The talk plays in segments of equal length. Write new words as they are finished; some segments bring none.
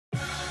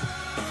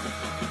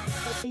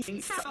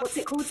What's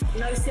it called?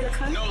 No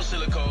silicone? No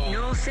silicone.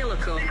 No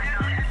silicone.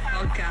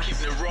 Podcast.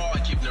 Keeping it raw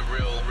and keeping it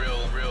real.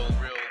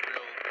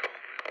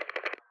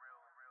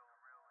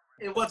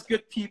 Hey, what's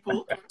good,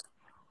 people?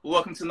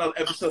 Welcome to another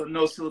episode of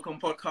No Silicone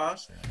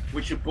Podcast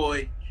with your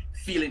boy,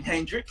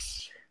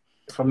 FeelingHendrix.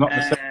 If I'm not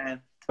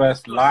mistaken,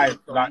 first live,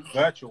 like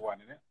virtual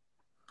one, isn't it?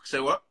 Say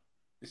what?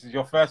 This is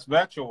your first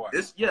virtual one.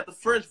 The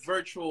first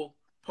virtual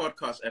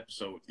podcast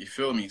episode. You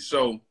feel me?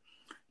 So,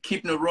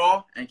 keeping it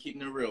raw and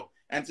keeping it real.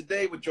 And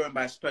today we're joined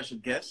by a special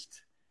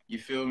guest. You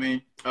feel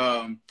me?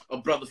 A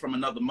brother from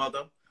another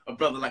mother, a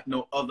brother like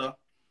no other,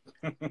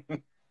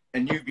 a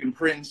Nubian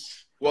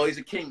prince. Well, he's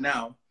a king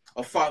now,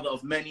 a father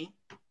of many,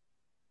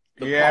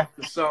 the pop,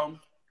 the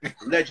song,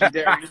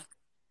 legendary,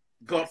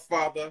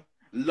 godfather,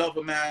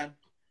 lover man,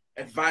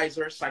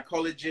 advisor,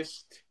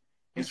 psychologist,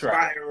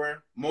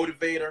 inspirer,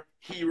 motivator,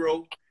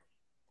 hero,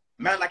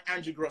 man like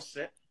Andrew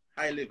Grossett.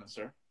 How you living,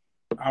 sir?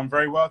 I'm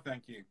very well,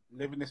 thank you.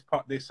 Living this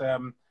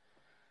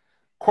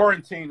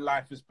quarantine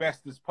life as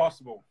best as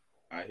possible.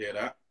 I hear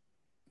that.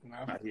 No.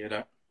 I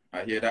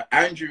hear that.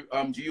 Andrew,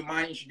 do you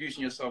mind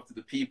introducing yourself to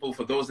the people?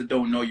 For those that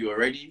don't know you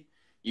already,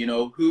 you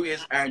know, who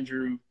is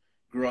Andrew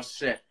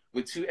Grossett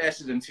with 2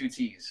 S's and 2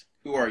 T's?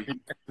 Who are you? 2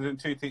 S's and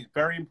 2 T's.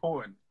 Very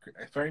important.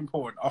 Very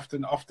important.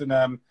 Often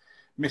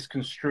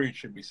misconstrued,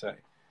 should we say?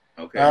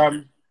 Okay.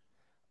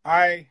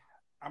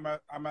 I'm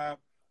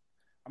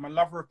a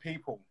lover of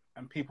people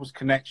and people's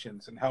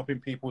connections and helping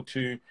people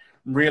to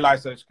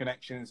realize those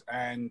connections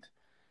and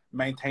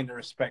maintain the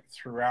respect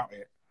throughout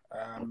it.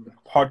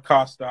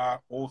 Podcaster,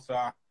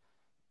 author,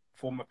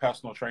 former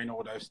personal trainer,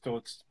 although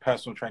still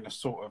personal trainer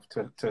sort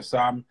of to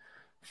some.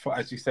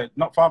 As you said,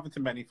 not father to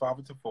many,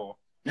 father to 4.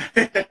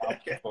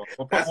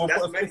 We'll put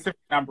a specific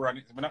number on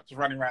it. So we're not just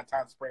running around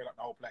town spraying like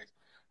the whole place.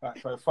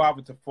 So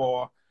father to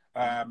 4,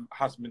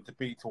 husband to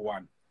be to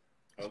 1.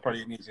 It's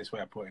probably the easiest way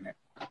of putting it.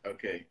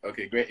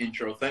 Okay, great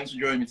intro. Thanks for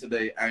joining me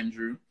today,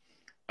 Andrew.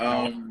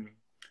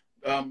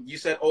 You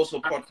said also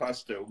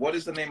podcaster. What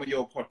is the name of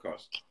your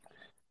podcast?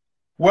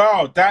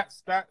 Well,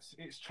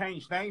 it's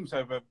changed names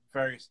over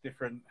various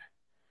different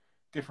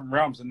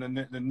realms, and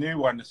then the new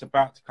one that's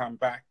about to come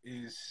back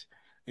is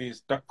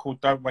called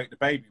Don't Wake the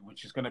Baby,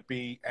 which is going to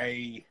be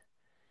a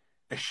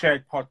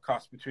shared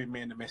podcast between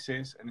me and the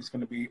missus, and it's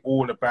going to be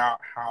all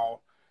about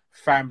how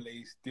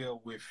families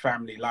deal with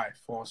family life,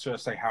 or should I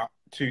say how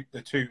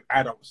the two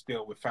adults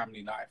deal with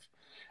family life.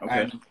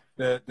 Okay.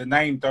 And the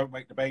name Don't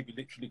Wake the Baby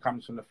literally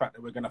comes from the fact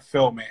that we're going to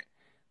film it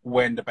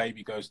when the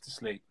baby goes to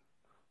sleep.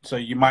 So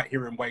you might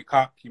hear him wake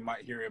up, you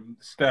might hear him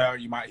stir,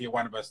 you might hear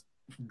one of us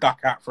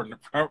duck out from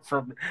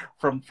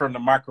the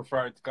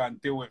microphone to go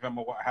and deal with him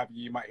or what have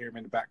you. You might hear him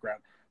in the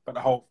background. But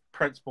the whole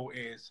principle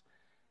is,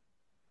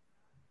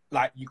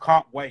 like, you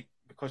can't wait.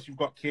 Because you've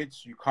got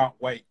kids, you can't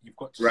wait. You've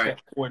got to step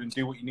forward and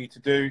do what you need to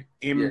do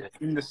in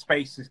the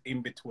spaces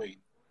in between.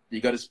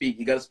 You got to speak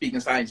in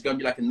silence. It's going to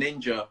be like a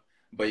ninja,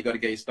 but you got to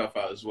get your stuff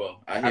out as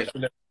well. I hear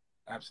that.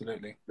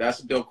 Absolutely. That's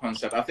a dope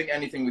concept. I think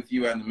anything with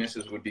you and the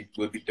missus would be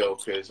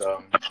dope because,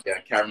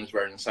 Karen's a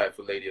very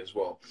insightful lady as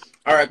well.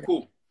 All right,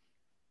 cool.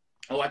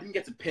 Oh, I didn't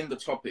get to pin the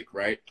topic,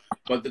 right?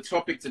 But the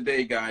topic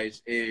today,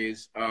 guys,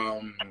 is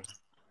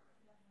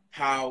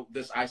how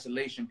this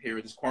isolation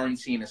period, this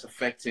quarantine is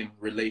affecting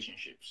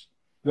relationships.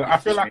 Look, I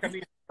feel like I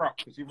need a prop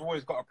because you've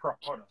always got a prop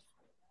on us.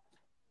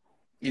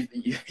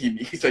 You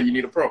said you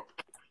need a prop.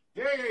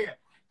 Yeah.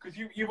 Because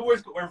you've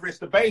always got, whether it's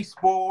the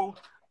baseball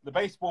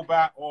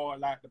bat, or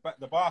like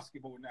the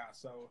basketball now.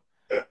 So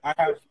I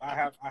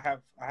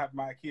have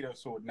my Aikido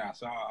sword now.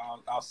 So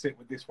I'll sit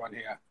with this one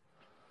here.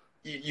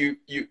 You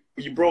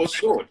brought a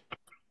sword.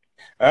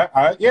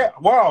 Yeah.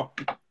 Well,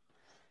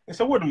 it's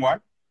a wooden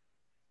one.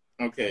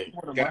 Okay.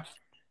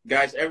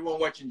 Guys, everyone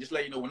watching, just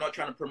let you know, we're not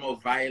trying to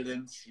promote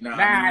violence. You know.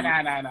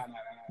 Nah.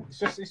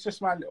 It's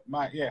just my.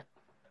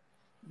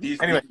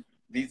 These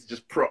are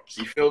just props.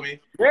 You feel me?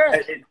 Yeah.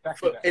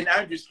 In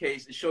Andrew's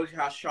case, it shows you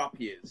how sharp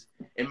he is.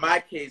 In my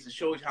case, it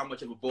shows you how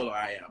much of a baller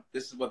I am.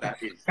 This is what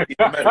that is. These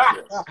are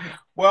metaphors.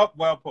 Well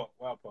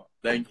put.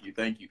 Thank you.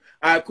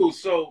 All right, cool.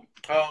 So,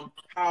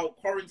 how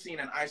quarantine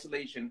and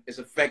isolation is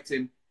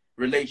affecting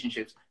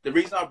relationships. The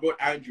reason I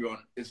brought Andrew on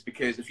is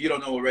because, if you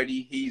don't know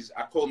already,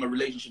 I call him a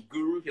relationship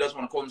guru. He doesn't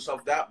want to call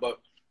himself that, but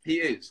he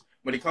is.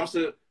 When it comes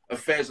to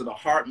affairs of the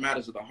heart,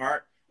 matters of the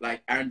heart,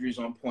 like, Andrew's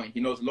on point.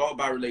 He knows a lot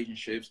about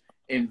relationships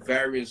in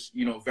various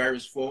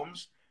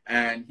forms,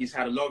 and he's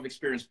had a lot of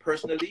experience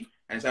personally,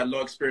 and he's had a lot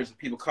of experience with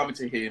people coming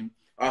to him,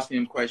 asking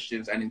him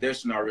questions, and in their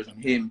scenarios,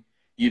 and him,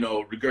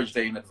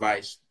 regurgitating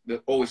advice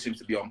that always seems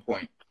to be on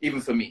point,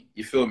 even for me.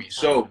 You feel me?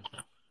 So,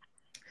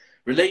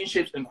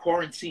 relationships in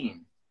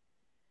quarantine.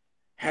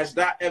 Has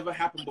that ever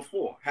happened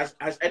before? Has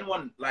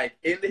anyone, like,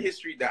 in the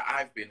history that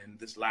I've been in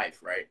this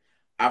life, right?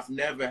 I've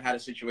never had a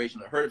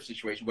situation or heard of a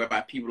situation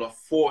whereby people are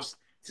forced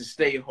to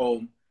stay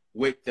home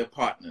with their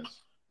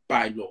partners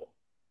by law.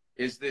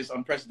 Is this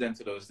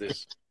unprecedented, or is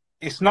this?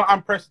 It's not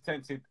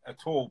unprecedented at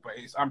all, but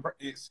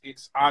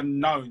it's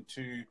unknown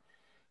to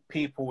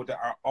people that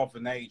are of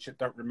an age that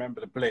don't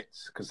remember the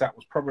Blitz, because that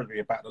was probably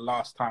about the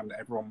last time that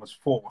everyone was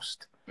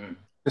forced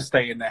to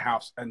stay in their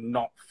house and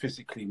not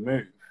physically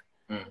move.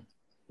 You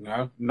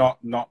know,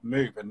 not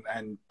move.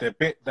 And the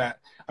bit that,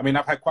 I mean,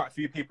 I've had quite a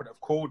few people that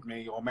have called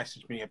me or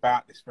messaged me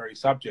about this very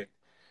subject,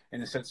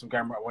 in the sense of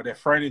going, well, they're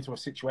thrown into a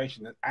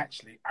situation that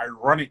actually,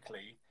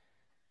 ironically,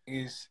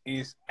 is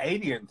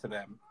alien to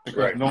them,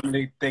 because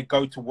normally they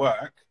go to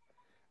work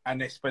and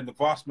they spend the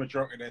vast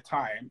majority of their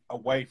time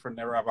away from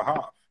their other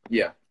half.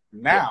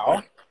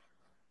 Now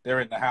they're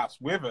in the house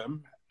with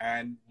them,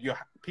 and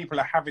people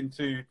are having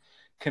to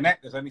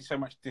connect. There's only so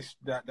much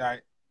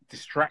that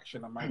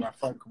distraction a mobile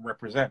phone can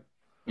represent.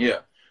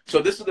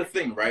 So this is the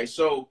thing, right?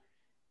 So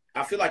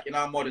I feel like in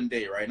our modern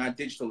day, right, in our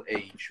digital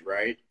age,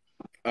 right,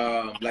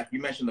 like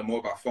you mentioned the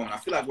mobile phone, I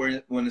feel like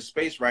we're in a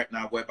space right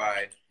now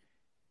whereby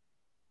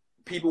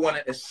people want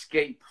to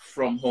escape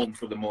from home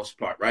for the most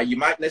part, right? You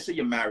might, let's say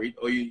you're married,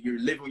 or you're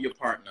living with your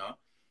partner,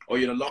 or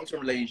you're in a long-term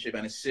relationship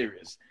and it's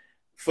serious.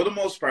 For the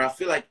most part, I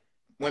feel like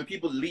when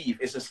people leave,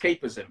 it's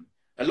escapism.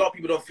 A lot of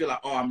people don't feel like,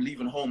 oh, I'm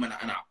leaving home and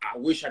I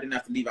wish I didn't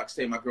have to leave. I could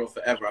stay with my girl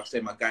forever. I could stay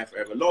with my guy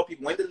forever. A lot of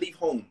people, when they leave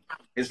home,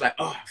 it's like,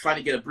 oh, I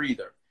finally get a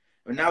breather.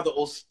 But now they're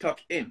all stuck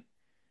in.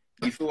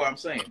 You feel what I'm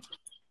saying?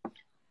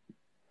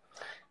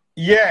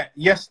 Yeah,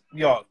 yes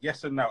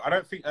and no. I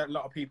don't think a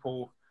lot of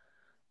people,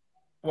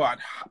 well,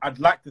 I'd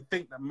like to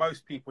think that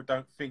most people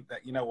don't think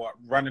that, you know what,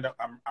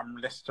 I'm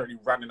necessarily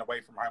running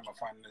away from home or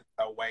finding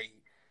a way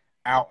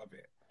out of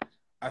it.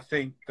 I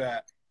think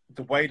that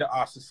the way that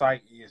our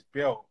society is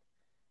built,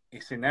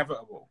 it's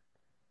inevitable,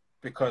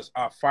 because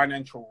our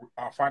financial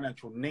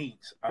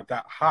needs are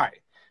that high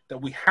that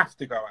we have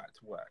to go out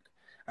to work.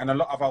 And a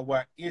lot of our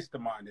work is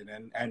demanded.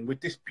 And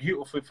with this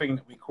beautiful thing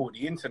that we call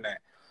the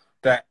internet,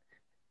 that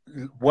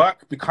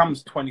work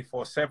becomes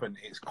 24/7.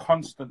 It's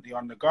constantly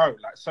on the go.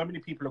 Like, so many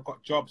people have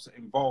got jobs that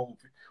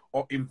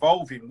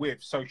involving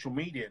with social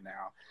media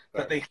now,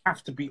 that they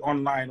have to be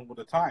online all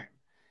the time.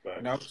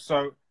 You know,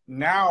 so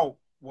now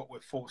what we're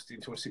forced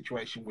into a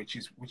situation which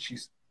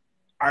is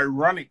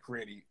ironic,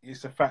 really,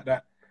 is the fact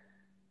that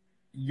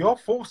you're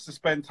forced to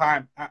spend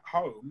time at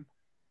home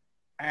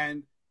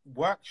and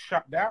work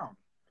shut down.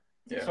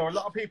 So a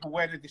lot of people,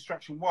 where the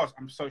distraction was,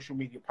 I'm social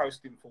media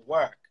posting for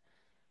work,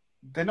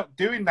 they're not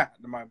doing that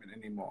at the moment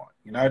anymore.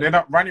 You know, they're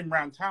not running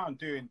around town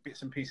doing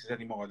bits and pieces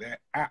anymore. They're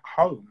at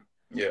home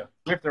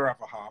with their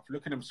other half,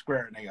 looking them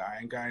square in the eye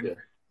and going,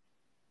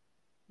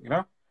 you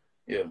know?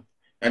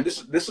 And this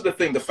is the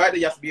thing, the fact that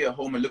you have to be at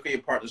home and look at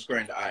your partner square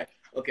in the eye.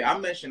 Okay, I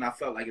mentioned I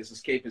felt like it's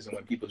escapism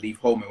when people leave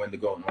home and when they're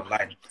going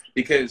online.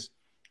 Because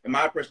in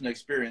my personal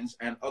experience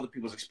and other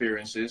people's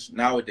experiences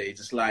nowadays,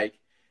 it's like,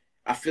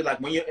 I feel like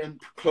when you're in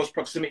close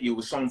proximity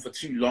with someone for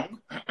too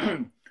long,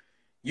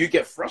 you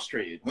get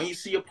frustrated. When you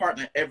see your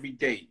partner every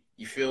day,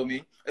 you feel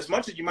me? As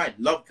much as you might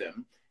love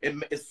them,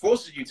 it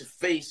forces you to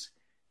face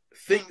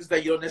things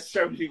that you don't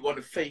necessarily want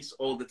to face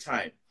all the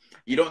time.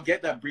 You don't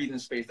get that breathing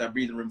space, that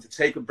breathing room to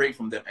take a break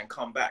from them and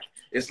come back.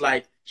 It's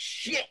like,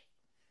 shit,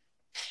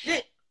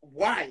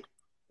 why?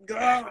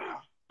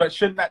 But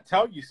shouldn't that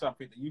tell you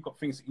something, that you've got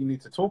things that you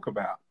need to talk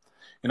about?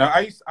 You know,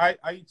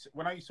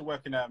 when I used to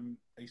work in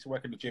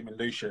the gym in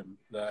Lewisham,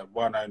 the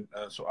well-known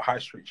sort of high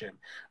street gym,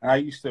 and I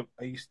used to.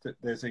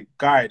 There's a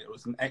guy that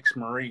was an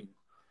ex-Marine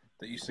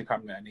that used to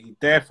come there,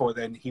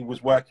 and he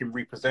was working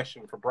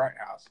repossession for Bright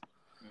House.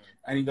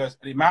 And he goes,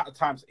 the amount of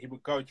times that he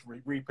would go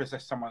to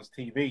repossess someone's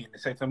TV, and they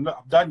say to him, look,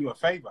 I've done you a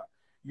favor.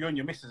 You and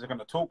your missus are going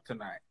to talk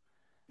tonight.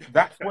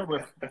 That's where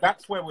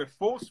we're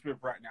forced with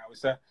right now,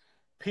 is that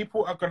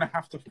people are going to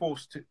have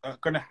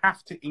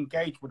to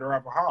engage with their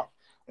other half.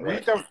 We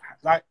don't,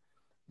 like,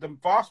 the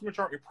vast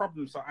majority of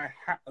problems that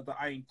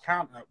I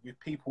encounter with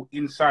people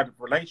inside of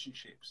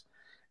relationships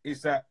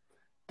is that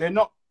they're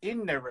not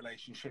in their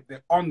relationship,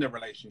 they're on their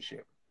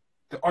relationship.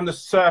 They're on the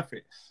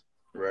surface.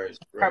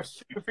 We have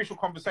superficial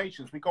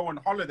conversations. We go on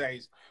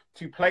holidays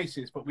to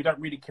places, but we don't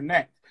really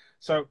connect.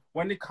 So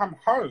when they come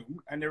home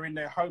and they're in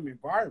their home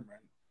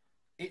environment,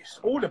 it's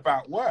all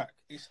about work.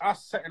 It's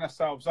us setting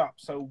ourselves up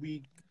so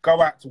we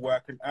go out to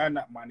work and earn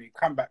that money,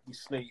 come back, we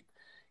sleep.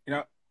 You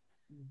know,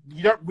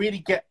 you don't really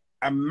get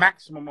a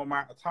maximum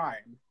amount of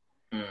time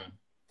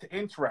to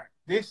interact.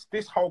 This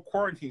whole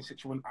quarantine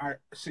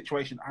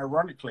situation,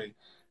 ironically,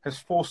 has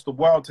forced the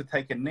world to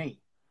take a knee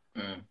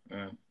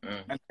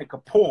and take a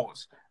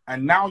pause.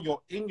 And now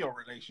you're in your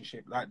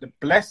relationship. Like, the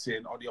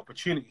blessing, or the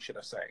opportunity, should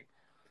I say,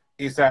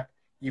 is that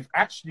you've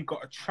actually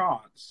got a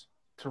chance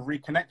to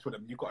reconnect with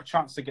them. You've got a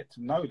chance to get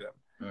to know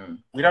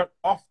them. We don't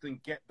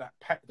often get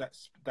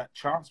that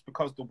chance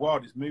because the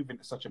world is moving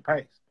at such a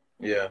pace.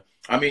 Yeah,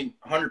 I mean,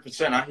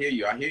 100%. I hear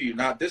you.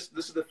 Now, this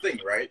is the thing,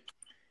 right?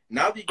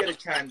 Now that you get a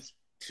chance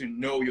to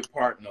know your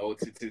partner, or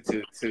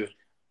to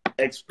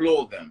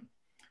explore them,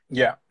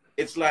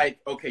 it's like,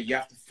 okay, you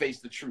have to face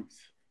the truth.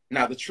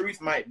 Now, the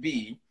truth might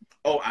be,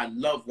 oh, I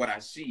love what I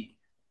see.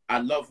 I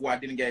love who I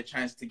didn't get a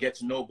chance to get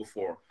to know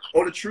before.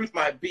 Or the truth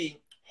might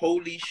be,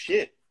 holy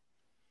shit,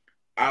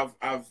 I've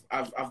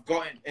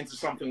gotten into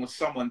something with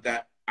someone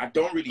that I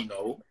don't really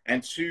know,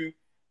 and two,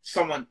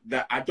 someone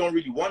that I don't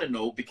really want to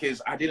know,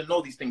 because I didn't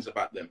know these things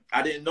about them.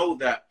 I didn't know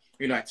that,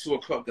 you know, at 2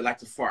 o'clock they like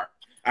to fart.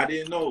 I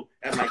didn't know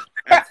at like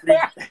at 3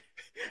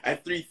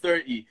 at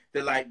 3:30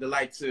 they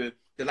like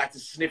to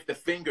sniff the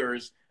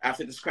fingers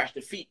after they scratch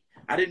the feet.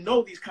 I didn't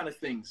know these kind of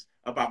things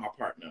about my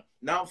partner.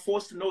 Now I'm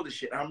forced to know this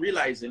shit. I'm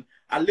realizing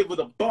I live with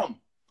a bum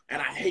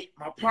and I hate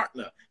my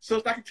partner. So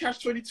it's like a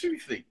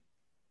catch-22 thing.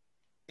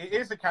 It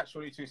is a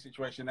catch-22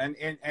 situation, and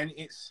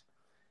it's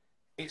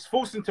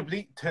forcing to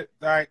believe to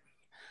like.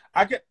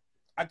 I get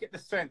the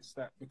sense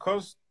that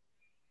because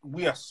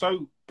we are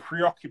so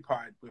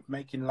preoccupied with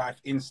making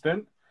life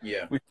instant,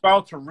 yeah, we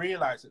fail to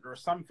realize that there are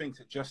some things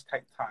that just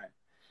take time.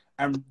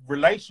 And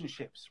relations,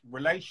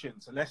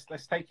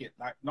 let's take it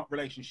like not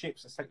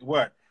relationships, let's take the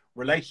word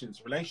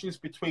relations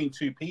between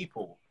two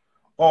people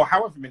or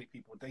however many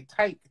people, they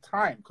take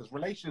time, because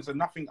relations are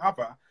nothing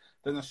other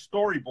than a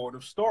storyboard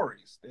of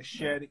stories. They're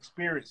shared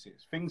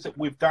experiences, things that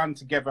we've done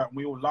together, and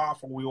we all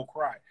laugh and we all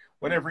cry.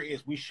 Whatever it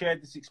is, we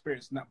shared this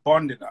experience and that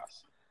bonded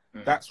us.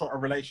 That's what a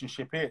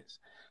relationship is.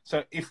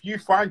 So if you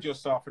find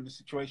yourself in a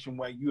situation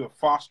where you have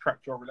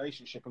fast-tracked your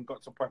relationship and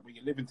got to a point where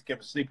you're living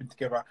together, sleeping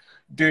together,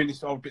 doing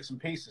this all bits and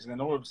pieces, and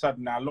then all of a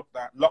sudden now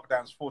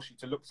lockdowns force you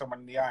to look someone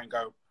in the eye and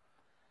go,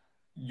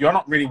 you're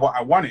not really what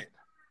I wanted.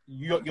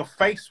 You're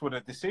faced with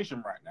a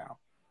decision right now.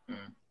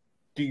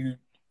 Do you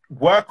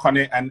work on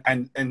it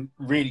and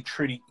really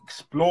truly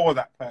explore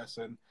that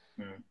person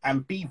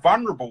and be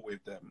vulnerable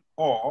with them,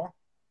 or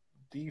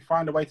do you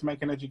find a way to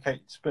make an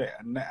educated split?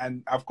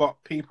 And I've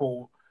got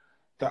people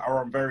that are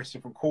on various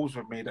different calls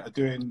with me that are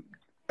doing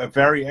a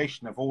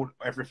variation of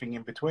everything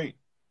in between.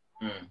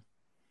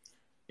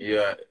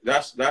 Yeah,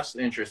 that's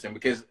interesting,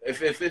 because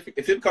if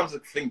it becomes a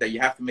thing that you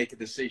have to make a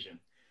decision,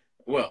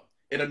 well,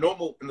 in the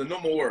normal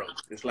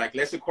world, it's like,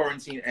 let's say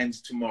quarantine ends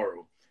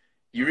tomorrow.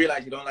 You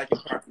realize you don't like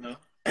your partner,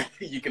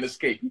 you can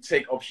escape. You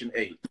take option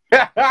A.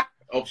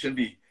 Option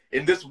B.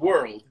 In this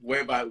world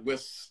whereby we're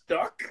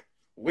stuck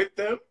with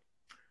them,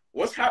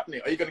 what's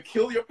happening? Are you going to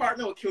kill your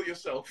partner or kill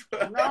yourself?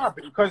 No,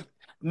 because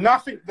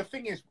the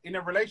thing is, in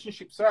a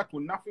relationship circle,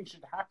 nothing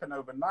should happen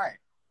overnight.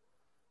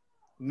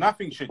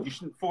 Nothing should. You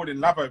shouldn't fall in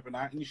love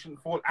overnight, and you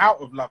shouldn't fall out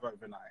of love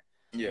overnight.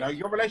 Yeah. You know,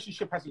 your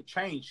relationship hasn't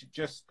changed.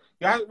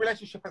 Your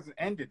relationship hasn't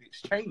ended.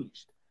 It's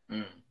changed.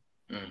 You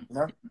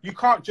know, you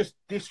can't just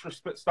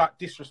start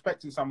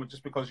disrespecting someone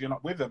just because you're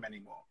not with them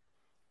anymore.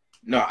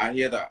 No, I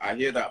hear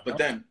that. But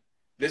then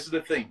this is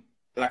the thing.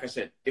 Like I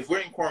said, if we're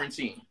in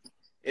quarantine,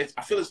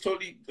 I feel it's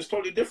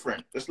totally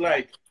different. It's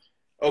like,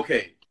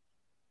 okay,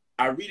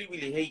 I really,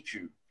 really hate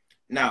you.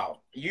 Now,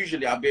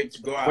 usually I'll be able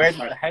to go out. Where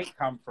did the hate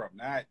come from?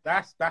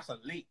 That's a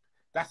leap.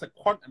 That's a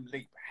quantum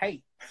leap.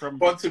 Hate from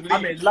quantum leap.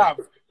 I'm in love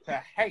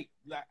to hate.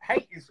 Like,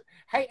 hate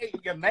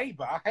your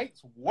neighbor.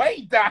 Hate's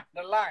way down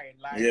the line.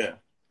 Like, yeah.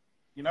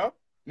 You know?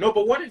 No,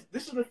 but what if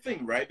this is the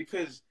thing, right?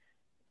 Because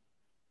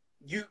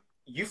you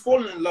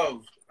fall in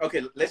love.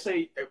 Okay, let's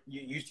say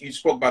you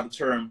spoke about the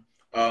term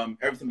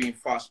everything being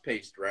fast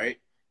paced, right?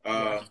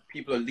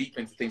 People are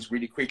leaping to things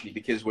really quickly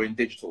because we're in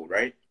digital,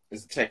 right?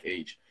 It's the tech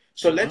age.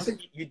 So let's say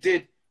you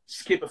did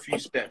skip a few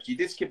steps. You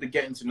did skip the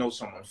getting to know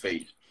someone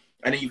phase,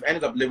 and then you've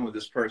ended up living with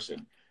this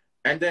person,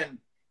 and then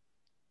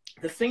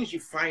the things you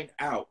find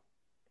out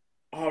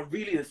are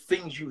really the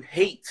things you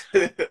hate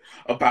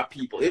about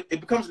people. It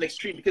becomes an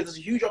extreme, because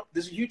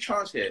there's a huge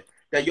chance here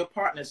that your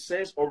partner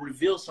says or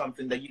reveals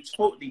something that you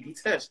totally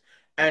detest,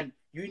 and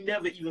you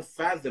never even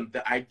fathom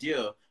the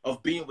idea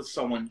of being with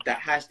someone that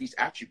has these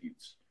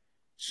attributes.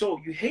 So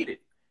you hate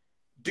it.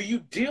 Do you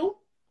deal?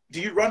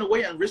 Do you run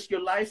away and risk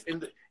your life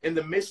in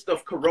the midst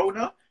of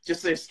Corona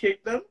just to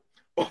escape them,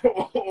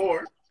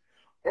 or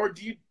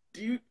do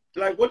you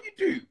like, what do you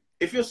do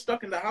if you're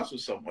stuck in the house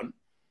with someone?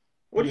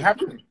 What do you have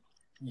to do?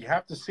 You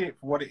have to see it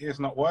for what it is,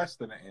 not worse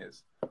than it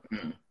is.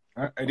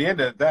 At the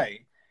end of the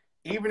day,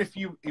 even if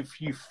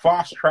you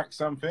fast track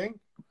something,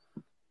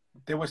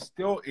 there was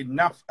still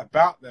enough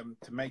about them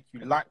to make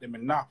you like them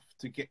enough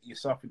to get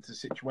yourself into a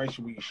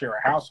situation where you share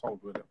a household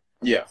with them.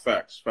 Yeah,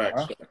 facts.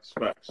 But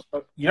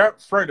you don't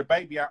throw the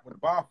baby out with the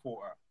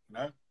bathwater. You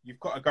know, you've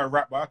got to go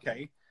right. Well,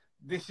 okay,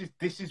 this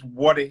is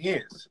what it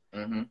is,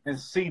 and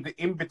see the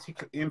in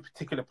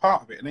particular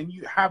part of it, and then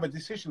you have a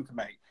decision to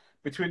make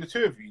between the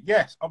two of you.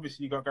 Yes,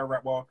 obviously you got to go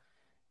right. Well,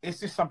 is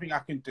this something I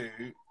can do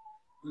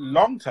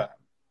long term?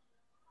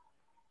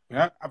 You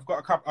know, I've got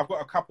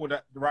a couple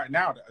that right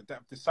now that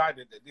have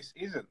decided that this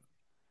isn't.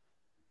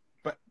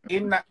 But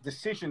in that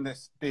decision,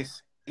 this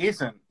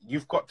isn't,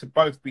 you've got to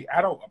both be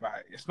adult about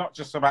it. It's not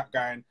just about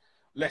going,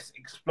 let's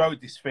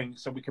explode this thing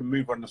so we can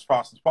move on as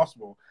fast as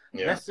possible.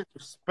 Yeah. Let's just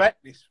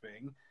respect this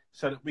thing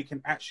so that we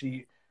can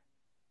actually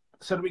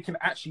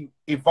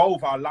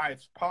evolve our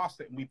lives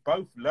past it, and we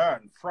both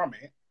learn from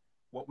it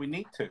what we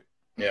need to.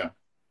 Yeah.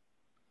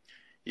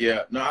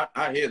 No,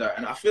 I hear that,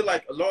 and I feel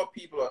like a lot of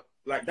people are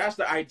like, that's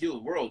the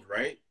ideal world,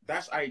 right?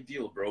 That's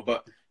ideal, bro.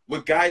 But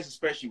with guys,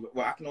 especially,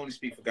 well, I can only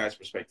speak for guys'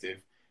 perspective.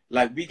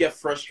 Like, we get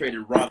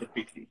frustrated rather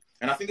quickly.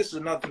 And I think this is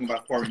another thing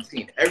about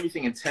quarantine.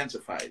 Everything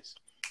intensifies.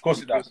 Of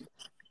course it does.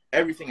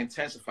 Everything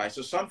intensifies.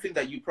 So something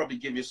that you probably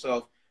give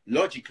yourself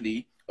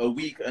logically a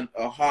week and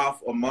a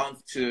half, a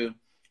month to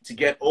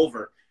get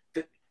over,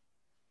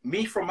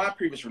 me from my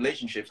previous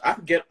relationships, I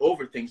could get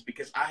over things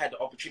because I had the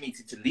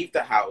opportunity to leave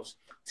the house,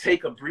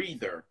 take a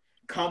breather,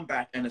 come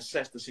back and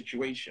assess the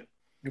situation.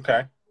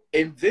 Okay.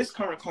 In this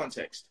current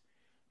context,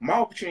 my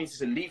opportunity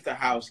to leave the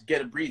house,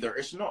 get a breather,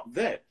 it's not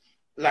there.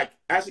 Like,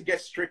 as it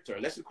gets stricter,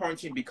 let's say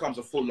quarantine becomes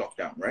a full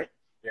lockdown, right?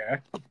 Yeah.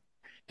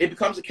 It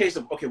becomes a case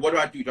of, okay, what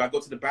do? Do I go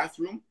to the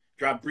bathroom?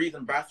 Do I breathe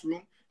in the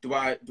bathroom? Do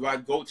I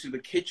go to the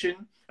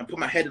kitchen and put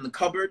my head in the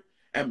cupboard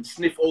and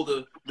sniff all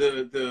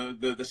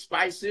the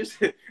spices?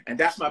 And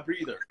that's my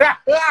breather.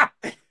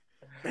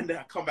 And then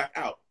I come back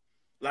out.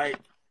 Like,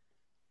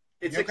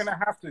 you're gonna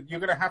have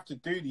to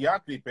do the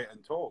ugly bit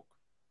and talk.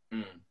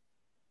 Mm.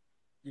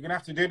 You're gonna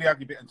have to do the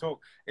ugly bit and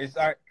talk. It's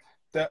like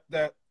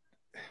the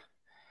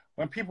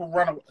when people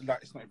run away, like,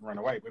 it's not even run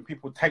away. When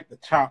people take the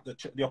chance,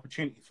 the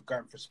opportunity for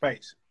going for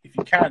space, if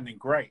you can, then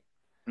great.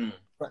 Mm.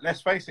 But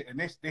let's face it, in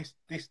this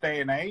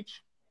day and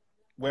age,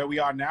 where we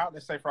are now,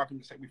 let's say for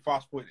argument's sake, we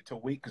fast forward it to a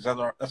week, because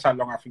that's how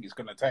long I think it's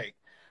going to take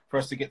for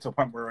us to get to a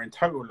point where we're in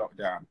total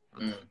lockdown.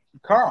 Mm. You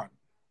can't.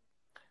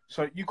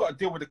 So you've got to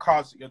deal with the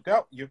cards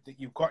that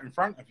you've got in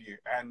front of you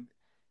and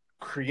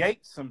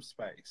create some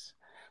space.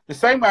 The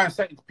same way I'm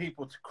saying to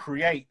people to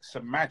create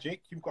some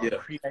magic, you've got to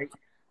create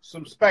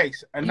some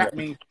space. And that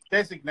means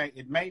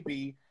designated,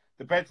 maybe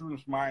the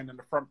bedroom's mine and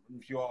the front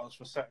room's yours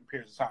for certain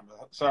periods of time.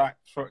 So like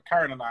for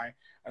Karen and I,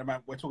 at the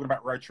moment, we're talking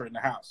about rota in the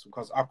house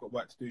because I've got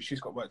work to do,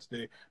 she's got work to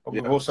do, but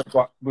we've also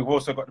got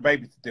the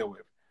baby to deal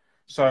with.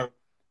 So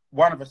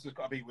one of us has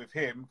got to be with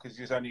him because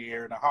he's only a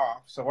year and a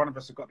half. So one of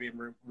us has got to be in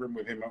room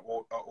with him at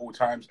all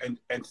times and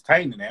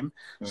entertaining him.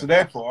 Mm. So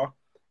therefore,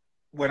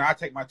 when I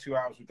take my 2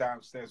 hours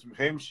downstairs with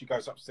him, she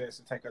goes upstairs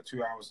to take her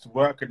 2 hours to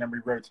work, and then we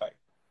rotate.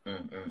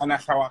 Mm-hmm. And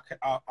that's how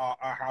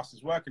our house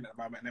is working at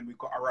the moment. And then we've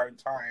got our own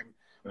time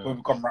where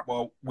we've gone, right,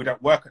 well, we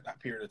don't work at that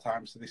period of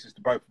time, so this is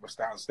the both of us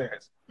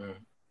downstairs.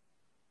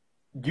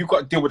 You've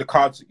got to deal with the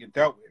cards that you're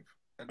dealt with.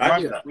 At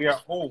the moment, we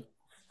are all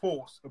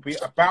forced, we're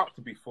about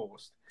to be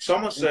forced.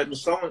 Someone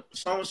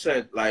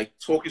said, like,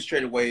 talking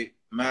straight away,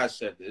 Maz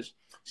said this,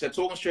 said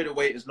talking straight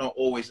away is not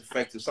always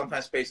effective.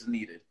 Sometimes space is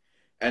needed.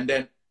 And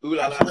then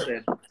Ulala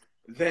said,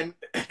 then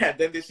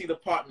they see the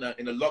partner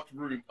in a locked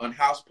room on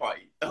house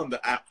party on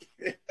the app.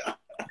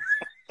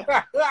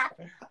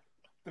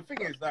 The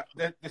thing is that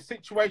the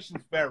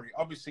situations vary.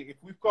 Obviously, if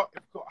we've got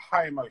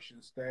high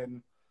emotions,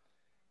 then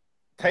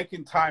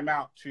taking time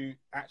out to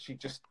actually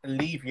just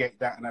alleviate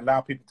that and allow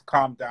people to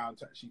calm down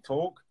to actually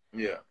talk.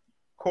 Yeah.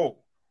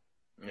 Cool.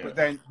 Yeah. But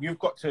then you've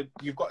got to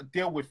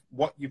deal with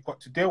what you've got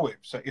to deal with.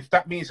 So if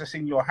that means it's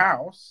in your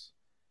house,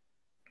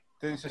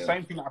 then it's the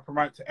same thing that I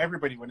promote to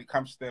everybody when it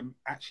comes to them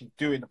actually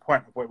doing the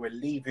point of where we're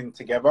leaving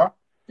together.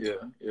 Yeah,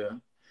 yeah.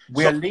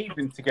 We're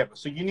leaving together.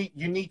 So you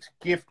need to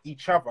give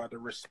each other the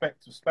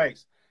respect of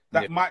space.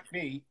 That might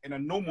be in a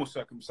normal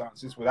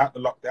circumstances without the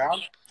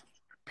lockdown,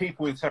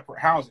 people in separate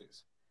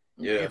houses.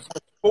 Yeah. If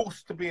we're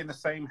forced to be in the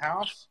same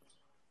house,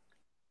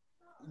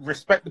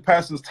 respect the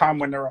person's time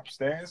when they're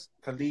upstairs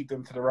to lead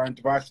them to their own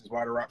devices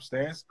while they're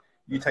upstairs.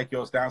 You take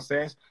yours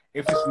downstairs.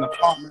 If it's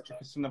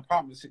an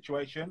apartment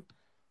situation,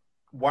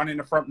 one in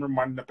the front room,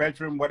 one in the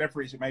bedroom,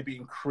 whatever it may be,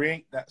 and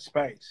create that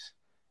space.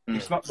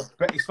 It's not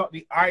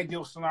the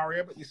ideal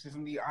scenario, but this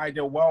isn't the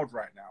ideal world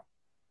right now.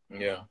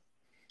 Yeah.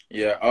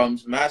 Yeah.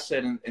 Matt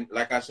said, and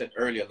like I said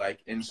earlier, like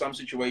in some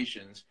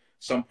situations,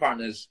 some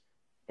partners,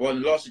 well,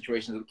 in a lot of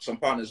situations, some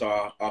partners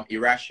are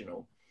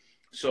irrational.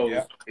 So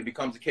it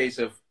becomes a case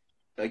of,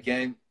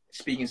 again,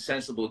 speaking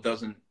sensible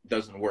doesn't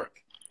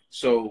work.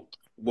 So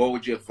what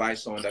would you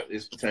advise someone that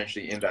is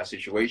potentially in that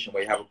situation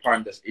where you have a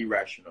partner that's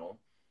irrational?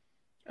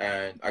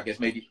 And I guess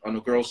maybe on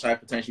the girl side,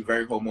 potentially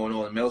very hormonal,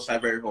 and the male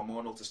side, very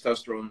hormonal,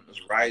 testosterone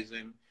is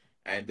rising,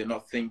 and they're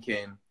not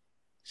thinking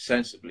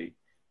sensibly.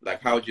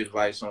 Like, how would you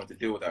advise someone to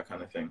deal with that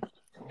kind of thing?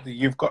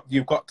 You've got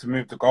to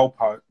move the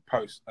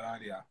goalpost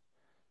earlier.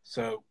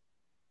 So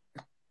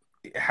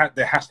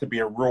there has to be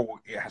a rule.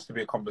 It has to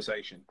be a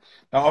conversation.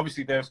 Now,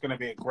 obviously, there's going to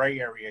be a grey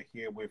area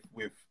here with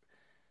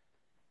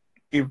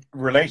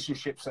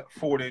relationships that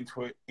fall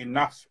into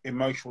enough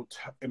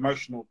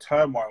emotional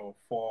turmoil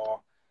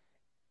for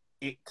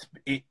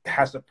it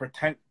has the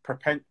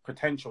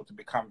potential to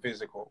become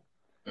physical.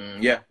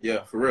 Yeah,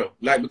 for real.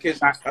 Like, because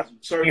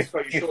sorry to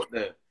cut you short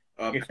there.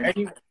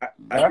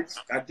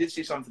 I did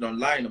see something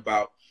online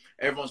about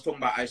everyone's talking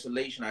about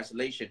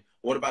isolation.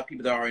 What about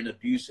people that are in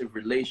abusive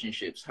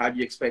relationships? How do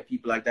you expect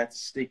people like that to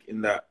stick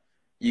in that?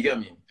 You get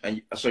me?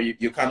 And so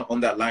you're kind of on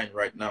that line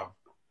right now.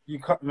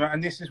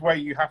 And this is where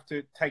you have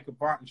to take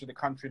advantage of the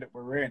country that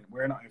we're in.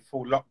 We're not in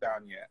full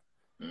lockdown yet.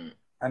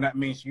 And that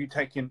means you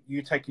taking,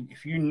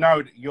 if you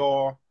know that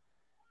your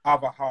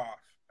other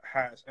half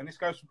has, and this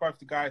goes for both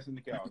the guys and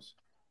the girls,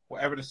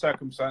 whatever the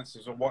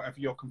circumstances or whatever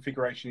your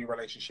configuration in your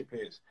relationship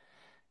is,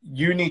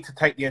 you need to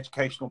take the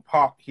educational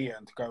part here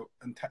and to go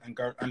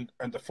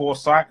and the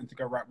foresight and to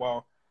go, right,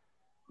 well,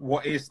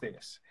 what is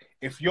this?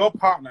 If your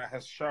partner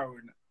has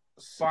shown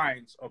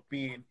signs of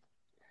being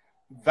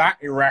that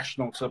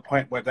irrational to the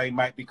point where they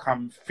might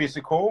become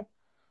physical,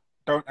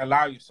 don't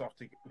allow yourself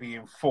to be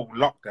in full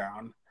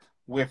lockdown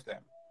with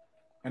them.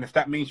 And if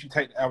that means you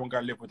take the L and go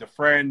live with a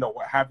friend or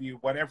what have you,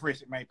 whatever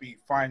it may be,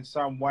 find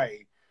some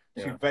way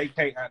to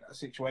vacate out that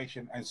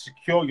situation and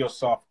secure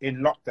yourself in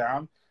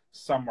lockdown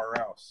somewhere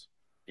else.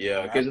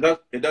 Yeah, because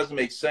it doesn't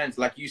make sense.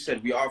 Like you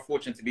said, we are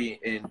fortunate to be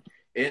in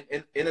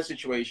a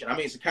situation. I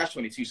mean, it's a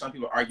catch-22. Some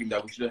people argue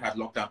that we should have had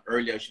lockdown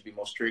earlier, it should be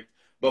more strict.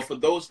 But for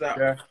those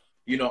that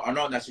you know are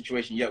not in that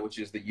situation yet, which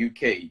is the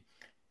UK,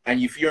 and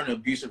if you're in an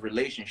abusive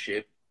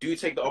relationship, do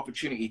take the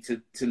opportunity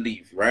to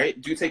leave, right?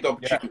 Do take the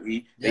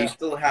opportunity that you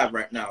still have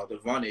right now, the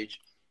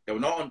advantage that we're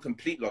not on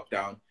complete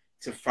lockdown,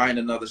 to find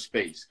another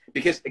space.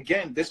 Because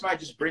again, this might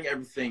just bring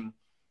everything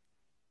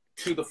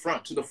to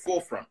the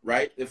forefront,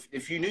 right?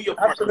 If you knew your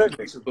partner was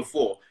abusive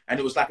before and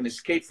it was like an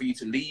escape for you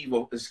to leave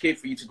or escape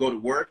for you to go to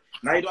work,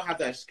 now you don't have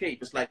that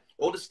escape. It's like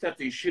all the steps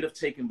that you should have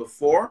taken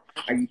before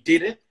and you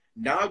didn't.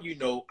 Now you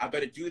know I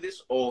better do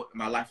this or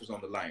my life is on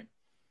the line.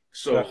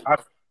 So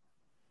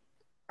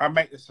I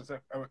make this as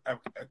a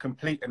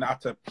complete and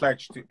utter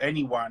pledge to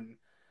anyone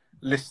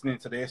listening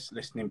to this,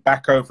 listening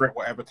back over it,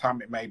 whatever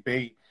time it may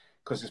be,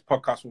 because this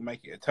podcast will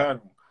make it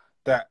eternal,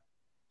 that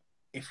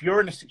if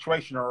you're in a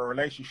situation or a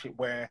relationship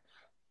where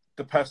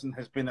the person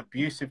has been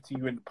abusive to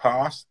you in the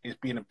past, is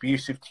being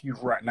abusive to you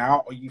right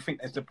now, or you think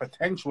there's the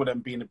potential of them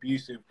being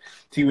abusive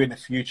to you in the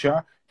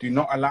future, do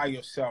not allow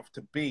yourself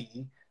to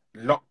be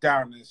locked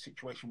down in a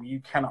situation where you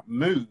cannot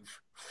move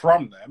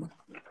from them.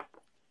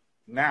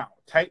 Now,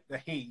 take the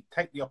heed,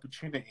 take the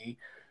opportunity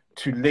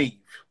to leave.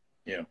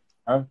 Yeah.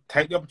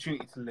 Take the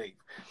opportunity to leave.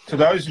 To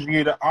those of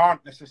you that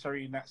aren't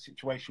necessarily in that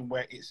situation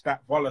where it's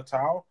that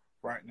volatile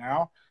right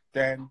now,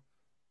 then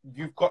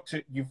you've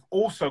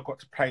also got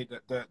to play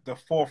the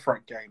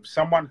forefront game.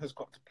 Someone has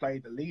got to play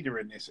the leader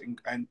in this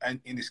and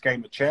in this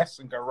game of chess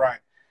and go, right,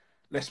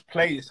 let's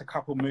play this a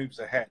couple moves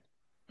ahead.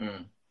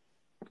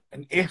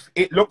 And if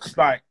it looks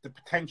like the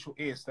potential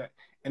is that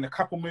in a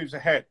couple moves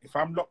ahead, if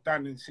I'm locked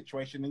down in the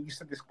situation, and you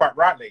said this quite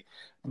rightly,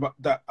 but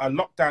that a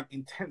lockdown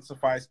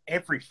intensifies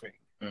everything.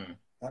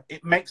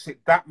 It makes it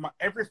that much,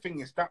 everything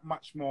is that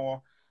much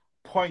more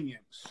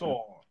poignant,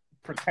 sore,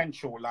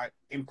 potential, like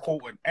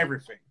important,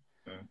 everything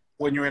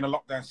when you're in a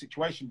lockdown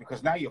situation,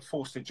 because now you're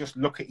forced to just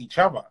look at each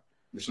other.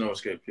 There's no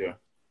escape,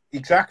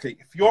 Exactly.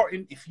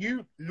 If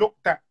you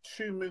looked at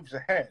 2 moves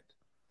ahead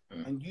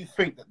and you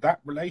think that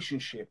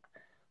relationship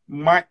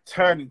might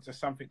turn into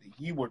something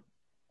that you would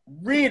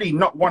really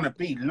not want to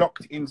be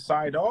locked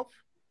inside of,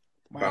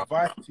 my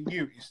advice to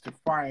you is to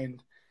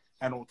find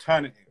an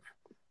alternative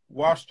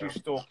whilst you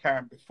still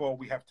can, before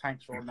we have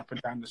tanks rolling up and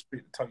down the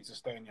street that tell you to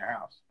stay in your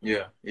house.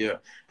 Yeah.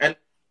 And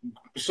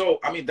so,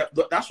 I mean,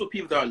 that's what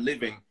people that are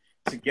living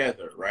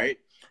together, right?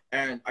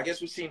 And I guess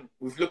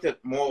we've looked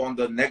at more on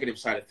the negative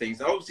side of things.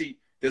 And obviously,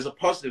 there's a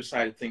positive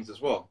side of things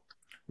as well,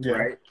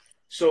 right?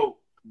 So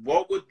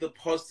what would the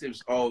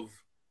positives of,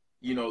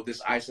 you know,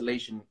 this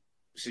isolation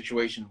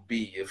situation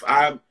be? If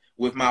I'm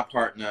with my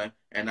partner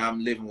and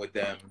I'm living with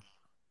them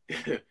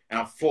and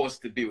I'm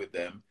forced to be with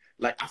them,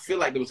 like, I feel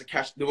like there was a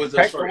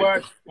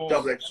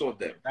double-edged sword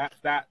there.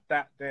 That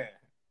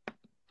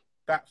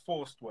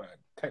forced word,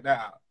 take that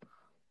out.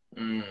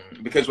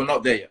 Because we're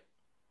not there yet.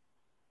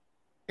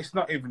 It's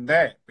not even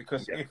there,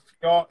 because if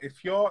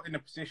you're in a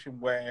position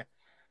where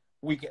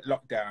we get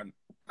locked down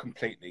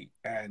completely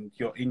and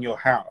you're in your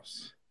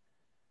house,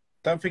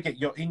 don't forget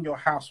you're in your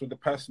house with the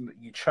person that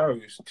you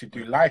chose to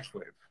do life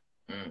with.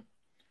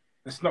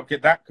 Let's not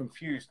get that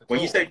confused.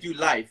 When you say do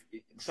life,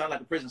 it sounds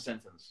like a prison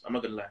sentence. I'm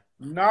not gonna lie.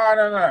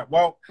 No.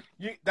 Well,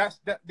 that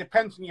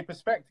depends on your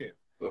perspective.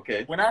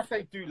 Okay. When I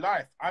say do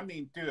life, I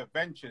mean do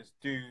adventures,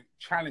 do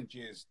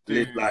challenges, do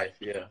live life,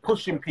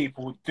 pushing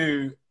people,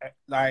 do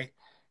like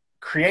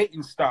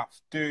creating stuff,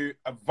 do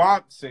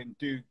advancing,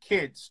 do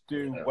kids,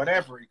 do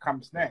whatever it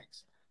comes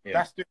next.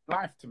 That's doing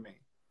life to me.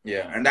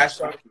 Yeah, and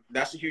that's a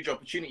huge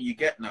opportunity you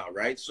get now,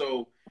 right?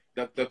 So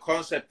the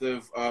concept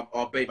of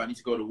oh babe, I need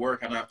to go to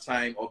work, I don't have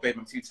time, or babe,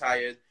 I'm too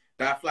tired,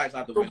 that flies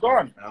out the window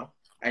right now.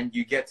 And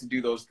you get to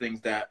do those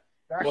things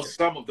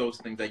some of those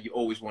things that you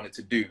always wanted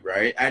to do,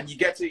 right? And you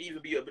get to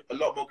even be a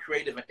lot more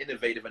creative and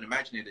innovative and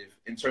imaginative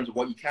in terms of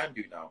what you can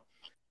do now.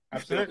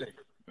 Absolutely.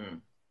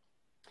 You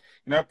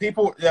know,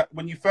 people,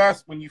 when you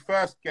first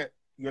get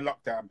your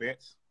lockdown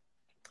bits,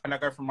 and I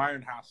go from my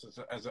own house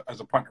as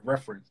a point of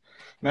reference,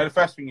 you know, the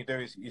first thing you do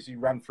is you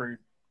run through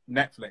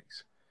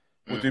Netflix.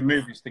 We'll do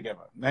movies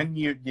together. Then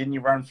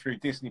you run through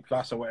Disney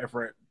Plus or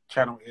whatever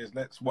channel it is.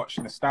 Let's watch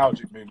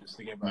nostalgic movies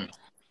together.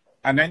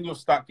 And then you'll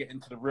start getting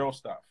to the real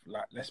stuff.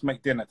 Like, let's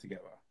make dinner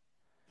together.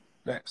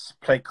 Let's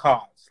play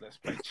cards. Let's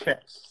play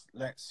chess.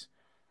 Let's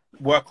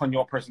work on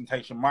your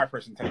presentation, my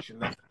presentation.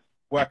 Let's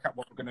work out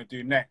what we're going to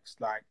do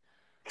next. Like,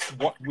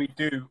 what we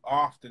do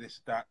after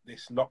this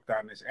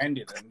lockdown has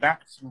ended. And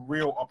that's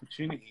real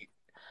opportunity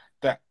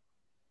that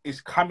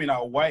is coming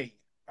our way,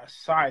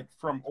 aside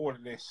from all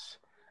of this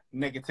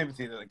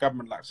negativity that the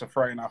government likes to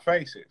throw in our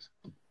faces.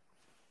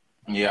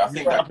 Yeah, I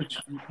think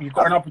you've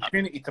got an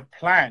opportunity to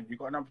plan. You've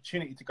got an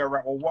opportunity to go,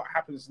 right, well, what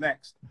happens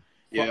next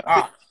for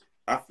us?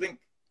 I think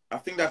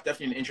that's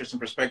definitely an interesting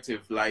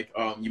perspective. Like,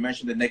 you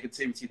mentioned the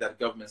negativity that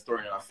the government's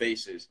throwing in our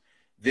faces.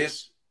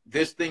 This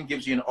this thing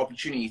gives you an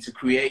opportunity to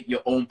create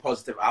your own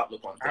positive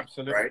outlook on things.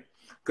 Absolutely. Right?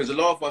 Because a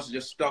lot of us are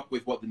just stuck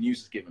with what the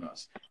news is giving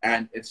us,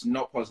 and it's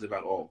not positive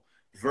at all.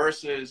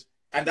 Versus,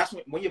 and that's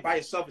when you're by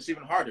yourself, it's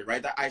even harder,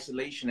 right? That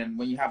isolation, and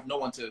when you have no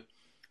one to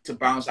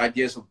bounce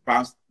ideas or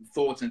bounce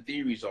thoughts and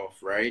theories off,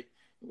 right?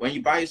 When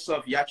you by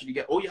yourself, you actually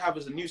get, all you have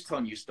is the news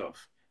telling you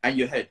stuff and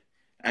your head.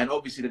 And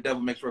obviously the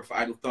devil makes work for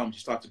idle thumbs. You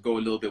start to go a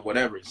little bit,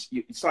 whatever.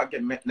 You start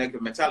getting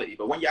negative mentality.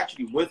 But when you're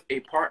actually with a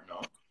partner,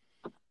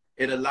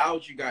 it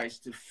allows you guys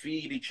to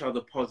feed each other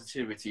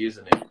positivity,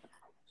 isn't it?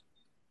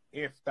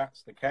 If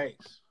that's the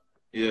case.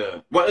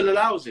 Yeah. Well, it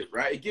allows it,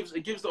 right? It gives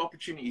the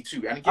opportunity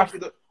too. And it gives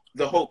you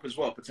the hope as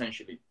well,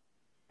 potentially.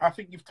 I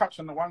think you've touched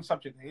on the one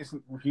subject that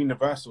isn't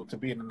universal to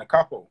being in a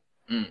couple.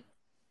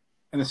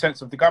 In the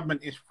sense of the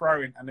government is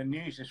throwing and the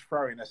news is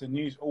throwing, as the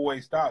news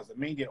always does. The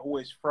media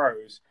always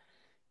throws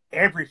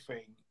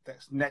everything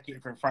that's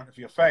negative in front of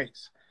your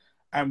face.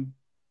 And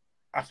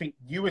I think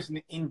you as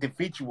an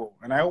individual,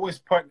 and I always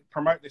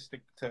promote this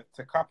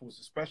to couples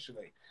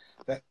especially,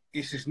 that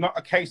this is not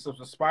a case of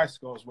the Spice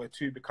Girls where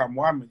two become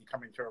one when you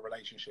come into a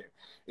relationship.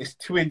 It's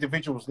two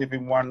individuals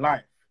living one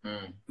life.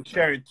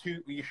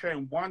 You're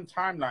sharing one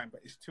timeline,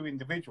 but it's two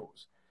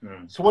individuals.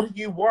 So what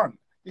do you want?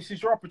 This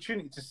is your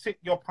opportunity to sit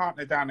your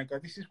partner down and go,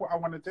 this is what I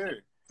want to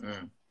do.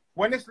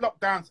 When this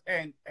lockdown's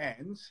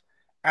ends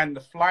and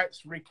the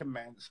flights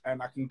recommence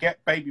and I can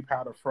get baby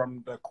powder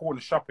from the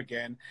corner shop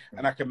again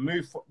and I can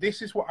move,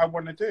 this is what I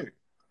want to do.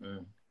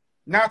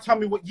 Now tell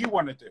me what you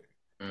want to do.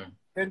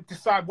 Then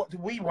decide, what do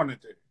we want to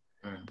do?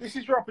 This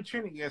is your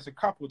opportunity as a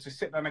couple to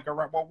sit down and go,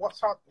 right, well,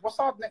 what's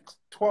our next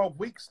 12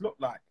 weeks look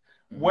like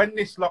when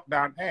this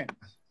lockdown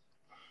ends?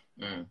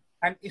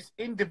 And it's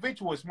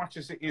individual as much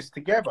as it is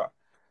together.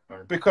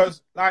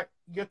 Because, like,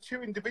 you're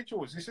two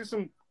individuals. This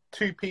isn't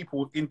two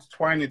people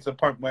intertwined to the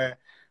point where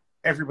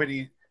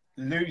everybody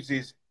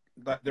loses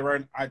their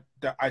own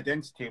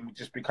identity and we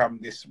just become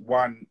this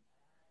one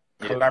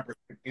collaborative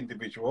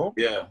individual.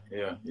 Yeah.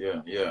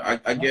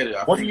 I get it.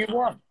 What do you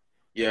want?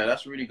 Yeah,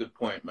 that's a really good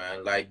point,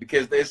 man. Like,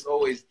 because there's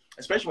always,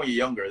 especially when you're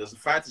younger, there's a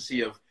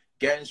fantasy of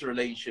getting into a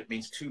relationship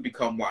means two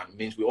become one. It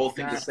means we all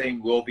think the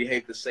same, we all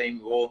behave the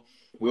same,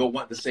 we all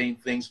want the same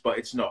things, but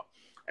it's not.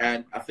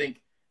 And I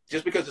think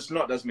just because it's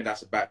not doesn't mean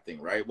that's a bad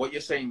thing, right? What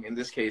you're saying in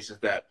this case is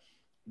that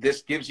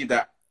this gives you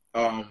that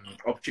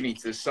opportunity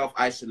to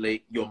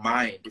self-isolate your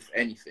mind, if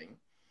anything,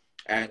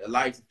 and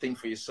allow you to think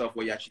for yourself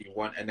what you actually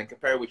want, and then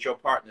compare it with your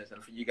partners,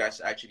 and for you guys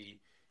to actually,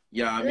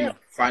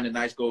 find a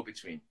nice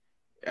go-between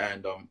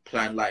and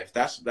plan life.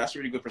 That's a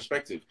really good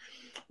perspective.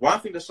 One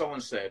thing that someone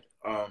said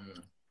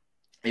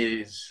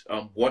is,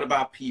 what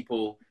about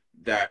people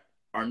that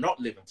are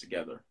not living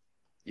together?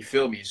 You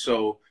feel me?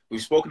 So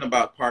we've spoken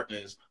about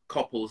partners,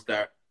 couples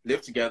that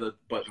live together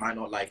but might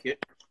not like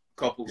it,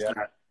 couples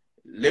that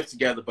live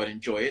together but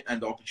enjoy it,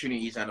 and the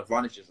opportunities and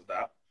advantages of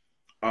that.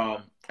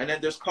 And then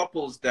there's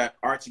couples that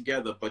are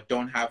together but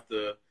don't have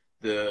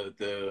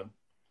the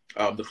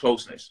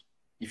closeness.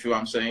 You feel what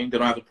I'm saying? They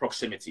don't have the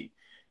proximity.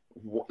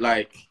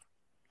 Like,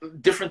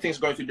 different things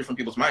going through different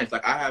people's minds.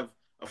 Like, I have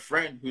a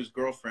friend whose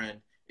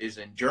girlfriend is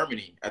in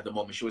Germany at the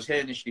moment. She was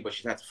here initially, but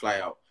she's had to fly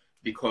out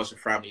because her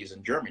family is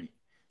in Germany.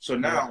 So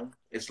now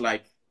it's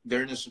like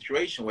they're in a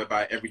situation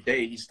whereby every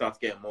day he starts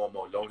getting more and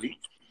more lonely.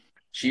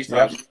 She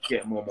starts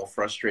getting more and more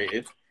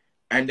frustrated.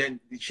 And then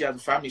she has a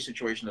family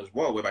situation as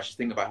well, whereby she's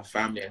thinking about her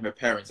family and her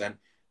parents. And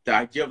the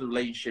idea of the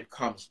relationship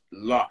comes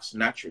lost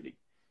naturally.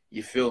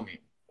 You feel me?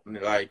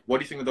 Like, what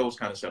do you think of those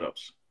kind of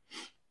setups?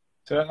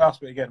 So that last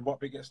bit again, what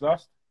bit gets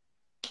lost?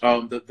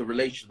 The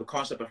relationship, the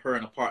concept of her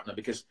and a partner,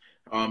 because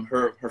one of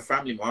her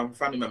family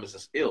members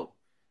is ill.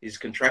 Has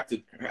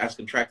contracted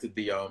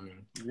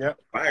the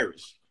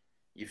virus.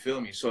 You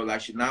feel me? So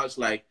like now it's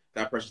like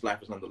that person's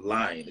life is on the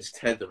line. It's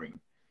tethering.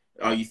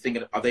 Are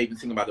they even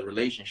thinking about the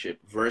relationship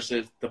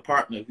versus the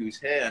partner who's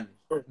here? And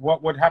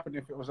what would happen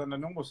if it was under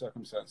normal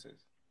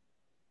circumstances?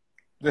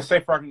 Let's say,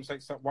 for argument's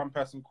sake, one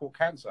person caught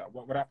cancer.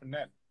 What would happen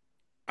then?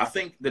 I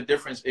think the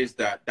difference is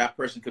that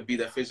person could be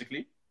there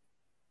physically.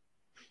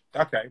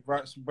 Okay,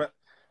 right. But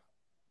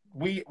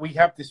we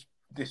have this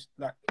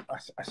like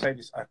I say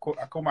this. I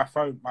call my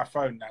phone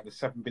now the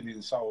 7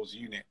 billion souls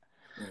unit,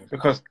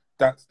 because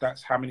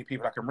that's how many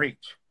people I can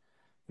reach.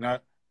 You know,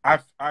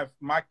 let's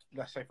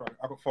say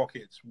I've got 4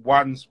 kids.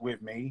 One's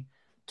with me,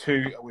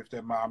 2 are with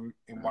their mum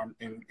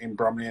in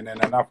Bromley, and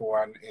then another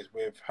one is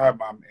with her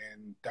mum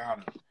in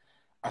Downham.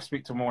 I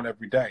speak to them all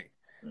every day.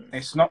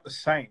 It's not the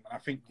same. I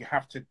think you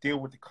have to deal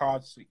with the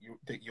cards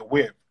that you're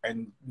with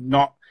and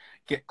not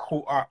get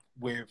caught up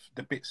with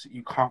the bits that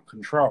you can't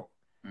control.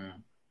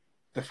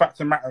 The fact of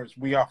the matter is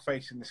we are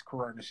facing this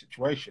corona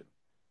situation.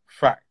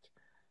 Fact.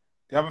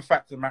 The other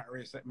fact of the matter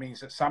is that means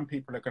that some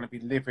people are going to be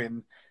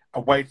living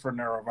away from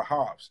their other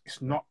halves.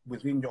 It's not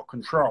within your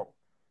control,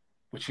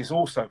 which is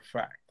also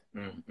fact.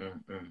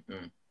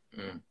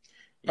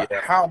 But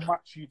how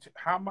much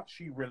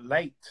you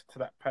relate to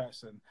that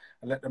person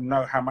and let them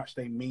know how much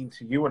they mean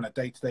to you on a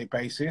day-to-day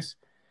basis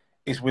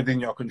is within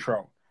your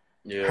control.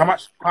 How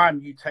much time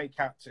you take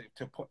out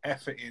to put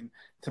effort in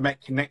to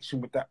make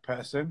connection with that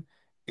person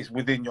is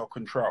within your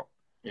control.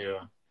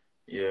 Yeah.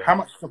 Yeah. How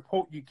much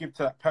support you give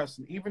to that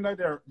person, even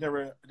though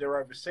they're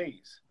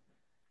overseas,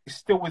 is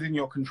still within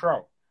your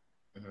control.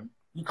 Mm-hmm.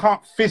 You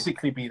can't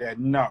physically be there,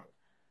 no.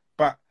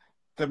 But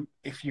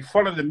if you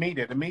follow the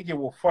media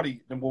will follow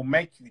you and will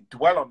make you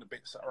dwell on the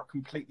bits that are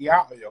completely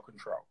out of your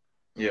control.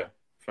 Yeah.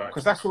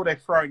 Because that's all they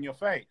throw in your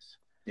face.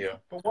 Yeah.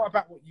 But what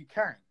about what you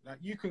can? Like,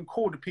 you can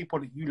call the people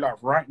that you love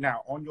right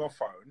now on your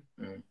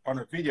phone, on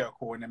a video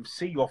call, and them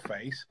see your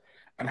face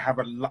and have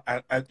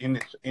an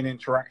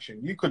interaction.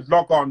 You could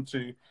log on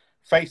to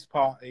Face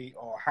Party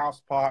or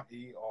House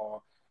Party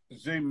or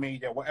Zoom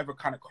media, whatever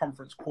kind of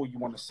conference call you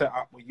want to set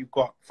up, where you've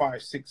got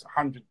 500,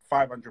 600,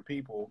 500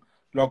 people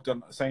logged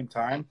on at the same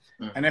time,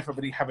 and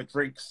everybody have a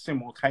drink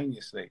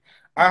simultaneously.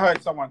 I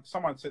heard someone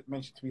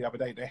mentioned to me the other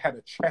day, they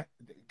had a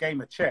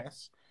game of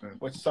chess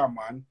with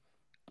someone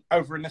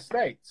over in the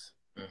States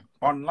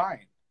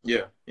online.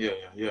 Yeah.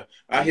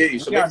 I hear you.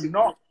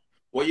 So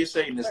what you're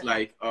saying is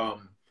like,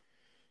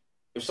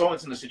 if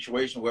someone's in a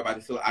situation whereby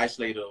they feel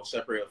isolated or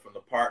separated from the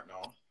partner,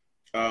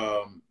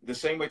 the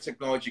same way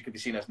technology could be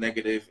seen as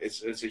negative,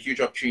 it's a huge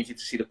opportunity to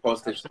see the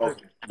positives of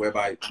it,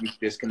 whereby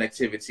there's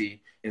connectivity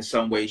in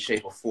some way,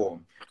 shape, or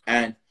form.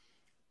 And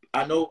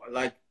I know,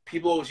 like,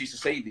 people always used to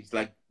say these,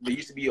 like, there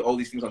used to be all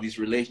these things on these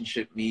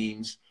relationship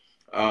memes,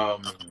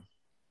 on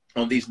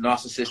these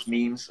narcissist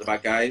memes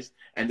about guys,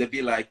 and they'd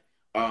be like,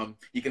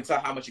 you can tell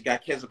how much a guy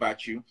cares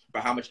about you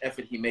by how much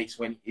effort he makes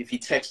if he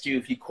texts you,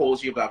 if he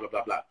calls you, blah, blah,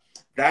 blah, blah.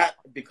 That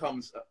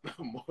becomes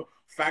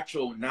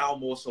factual now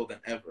more so than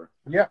ever.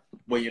 Yeah.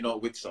 When you're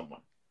not with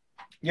someone.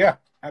 Yeah,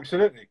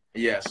 absolutely.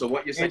 Yeah, so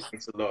what you're saying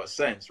makes a lot of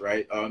sense,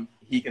 right?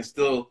 He can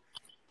still,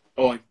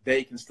 or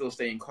they can still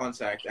stay in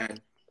contact, and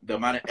the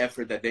amount of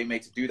effort that they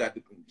make to do that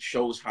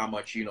shows how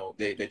much,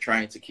 they're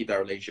trying to keep that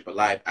relationship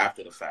alive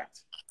after the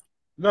fact.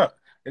 Look,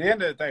 at the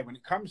end of the day, when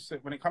it comes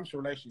to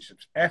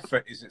relationships,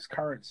 effort is its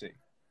currency.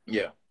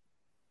 Yeah.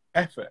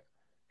 Effort.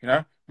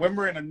 When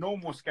we're in a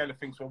normal scale of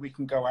things where we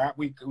can go out,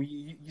 you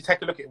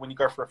take a look at it when you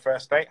go for a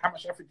first date. How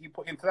much effort do you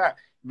put into that?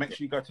 Make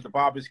sure you go to the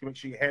barbers, make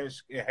sure your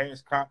hair's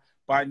cut,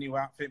 buy a new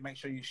outfit, make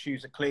sure your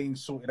shoes are clean,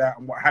 sorted out,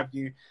 and what have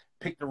you.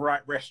 Pick the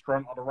right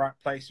restaurant or the right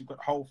place. You've got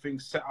the whole thing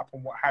set up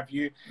and what have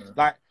you.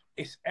 Like,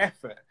 it's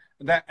effort.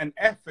 And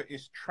effort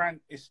is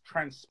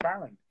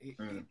transparent.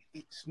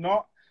 It's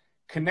not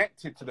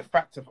connected to the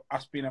fact of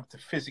us being able to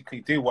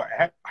physically do what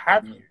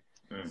have you.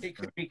 It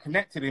could be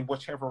connected in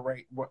whichever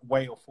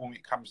way or form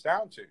it comes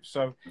down to.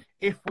 So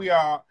if we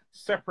are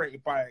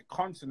separated by a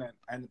continent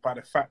and by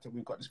the fact that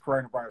we've got this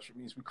coronavirus, it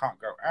means we can't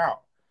go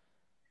out,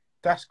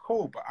 that's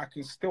cool, but I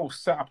can still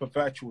set up a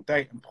virtual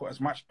date and put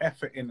as much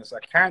effort in as I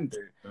can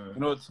do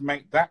in order to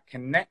make that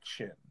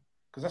connection,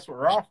 because that's what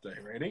we're after,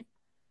 really.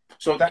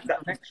 So that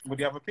connection with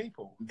the other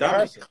people.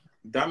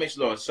 That makes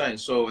a lot of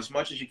sense. So as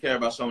much as you care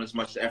about someone, as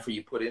much effort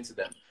you put into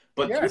them.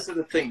 But this is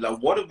the thing, like,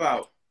 what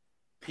about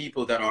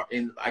people that are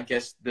in, I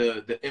guess,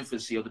 the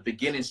infancy or the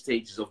beginning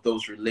stages of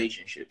those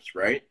relationships,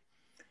 right?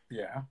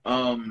 Yeah.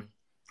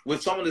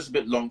 With someone that's a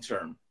bit long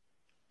term,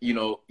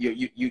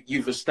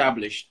 you've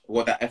established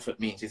what that effort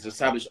means. It's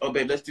established, oh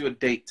babe, let's do a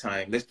date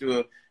time, let's do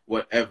a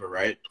whatever,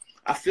 right?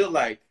 I feel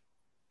like,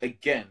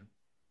 again,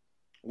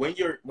 when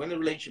the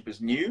relationship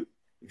is new,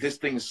 this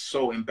thing is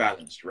so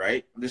imbalanced,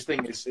 right? This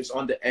thing is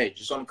on the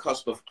edge. It's on the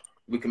cusp of,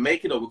 we can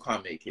make it or we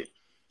can't make it.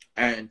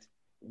 And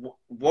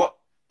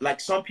like,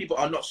 some people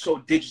are not so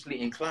digitally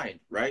inclined,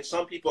 right?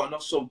 Some people are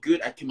not so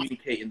good at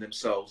communicating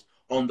themselves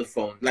on the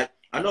phone. Like,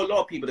 I know a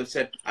lot of people that have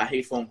said, I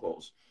hate phone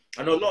calls.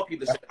 I know a lot of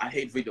people that said, I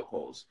hate video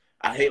calls.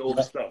 I hate all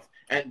this stuff.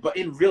 But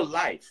in real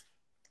life,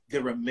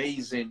 they're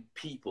amazing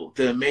people.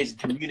 They're amazing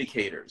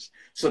communicators.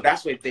 So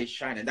that's where they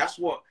shine. And that's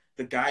what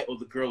the guy or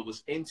the girl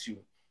was into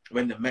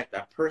when they met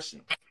that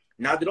person.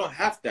 Now they don't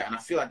have that. And I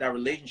feel like that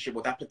relationship,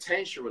 or that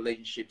potential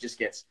relationship, just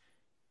gets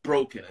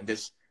broken and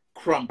just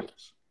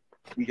crumbles.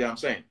 You get what I'm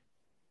saying?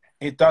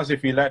 It does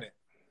if you let it.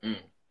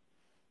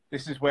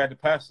 This is where the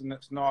person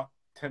that's not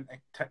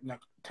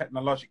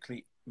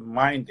technologically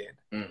minded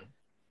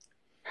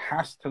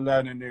has to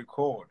learn a new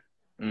chord.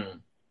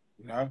 You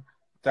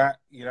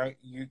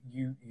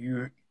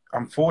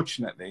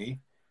unfortunately,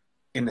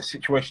 in the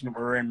situation that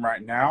we're in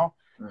right now,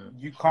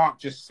 you can't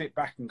just sit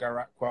back and go,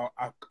 right, well,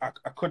 I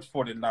could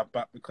fall in love,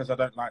 but because I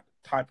don't like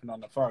typing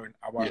on the phone,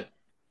 I won't.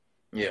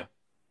 Yeah.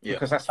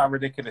 Because that's how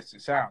ridiculous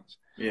it sounds.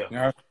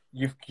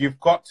 You've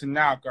got to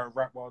now go,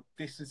 right, well,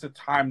 this is the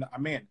time that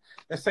I'm in.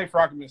 Let's say, for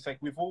argument's sake,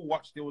 we've all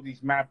watched all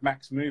these Mad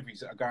Max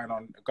movies that are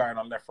going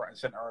on left, right, and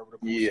center over the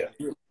course of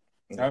the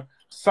year.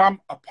 Some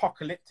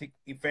apocalyptic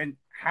event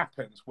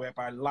happens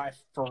whereby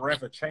life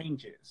forever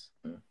changes.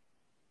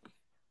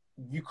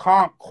 You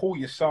can't call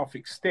yourself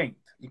extinct.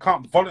 You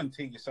can't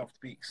volunteer yourself to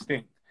be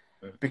extinct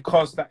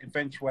because that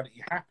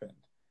eventuality happened.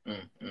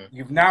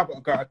 You've now got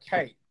to go,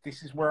 okay,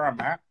 this is where I'm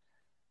at.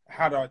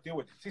 How do I deal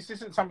with this? This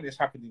isn't something that's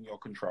happened in your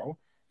control.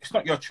 It's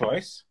not your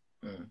choice.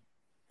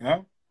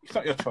 It's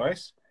not your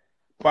choice.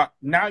 But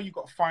now you've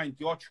got to find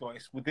your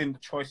choice within the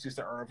choices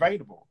that are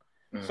available.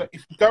 So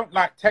if you don't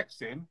like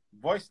texting,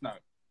 voice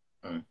note.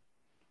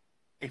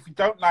 if you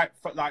don't like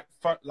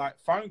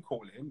phone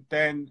calling,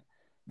 then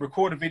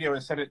record a video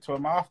and send it to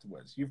them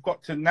afterwards. You've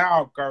got to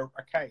now go,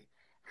 okay,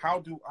 how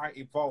do I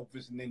evolve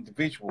as an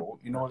individual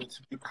in order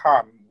to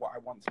become what I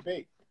want to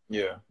be?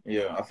 Yeah,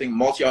 yeah. I think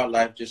Multi-Art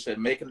Life just said,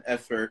 make an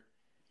effort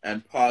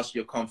and pass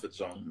your comfort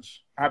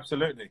zones.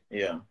 Absolutely.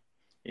 Yeah,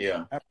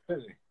 yeah.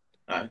 Absolutely.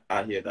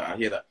 I hear that. I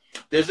hear that.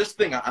 There's this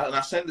thing, and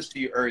I sent this to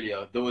you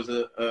earlier. There was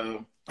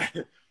a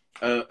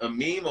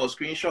meme or a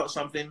screenshot or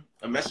something,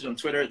 a message on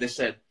Twitter. They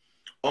said,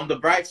 on the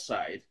bright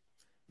side,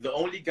 the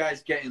only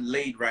guys getting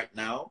laid right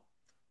now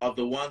are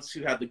the ones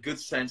who have the good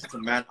sense to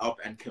man up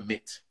and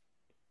commit.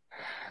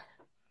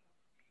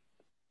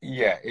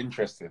 Yeah,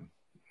 interesting.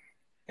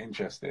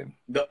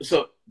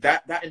 So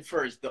that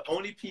infers the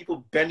only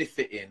people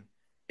benefiting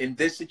in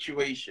this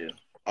situation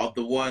are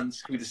the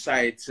ones who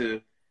decide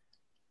to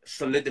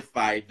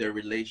solidify their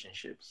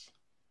relationships.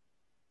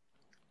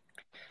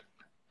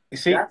 You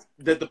see,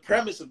 the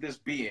premise of this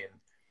being,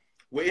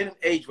 we're in an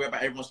age whereby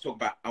everyone's talking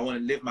about, I want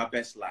to live my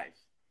best life.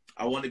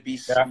 I want to be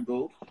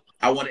single.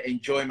 I want to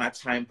enjoy my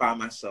time by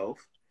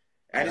myself.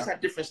 And it's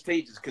at different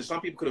stages, because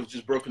some people could have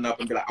just broken up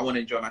and be like, I want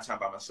to enjoy my time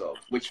by myself,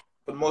 which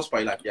for the most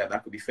part, like, yeah,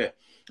 that could be fair.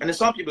 And then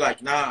some people are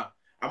like, nah,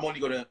 I'm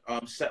only going to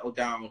settle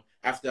down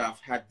after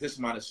I've had this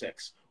amount of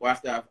sex, or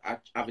after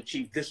I've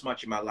achieved this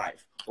much in my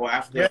life, or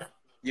after,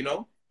 you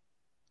know?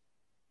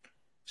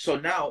 So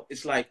now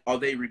it's like, are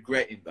they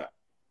regretting that?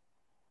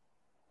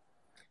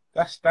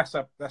 That's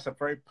a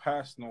very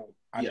personal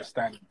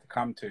understanding to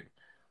come to.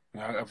 You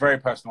know, a very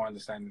personal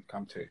understanding to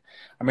come to.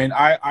 I mean,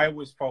 I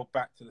always fall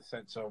back to the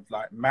sense of,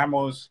 like,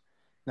 mammals,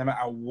 no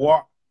matter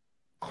what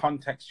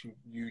context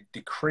you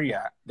decree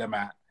them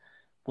at,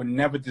 were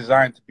never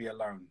designed to be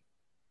alone.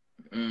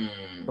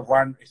 It's the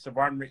one.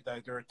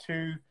 There are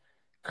two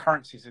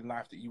currencies in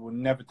life that you will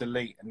never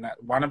delete, and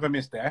that one of them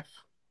is death,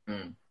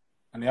 and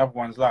the other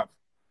one's love.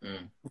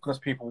 Because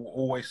people will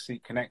always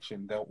seek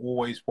connection. They'll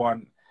always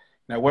want,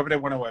 you know, whether they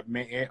want to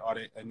admit it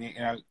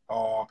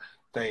or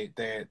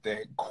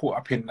they're caught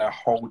up in the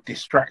whole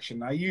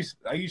distraction. I use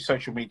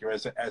social media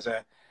as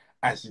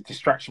a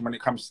distraction when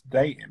it comes to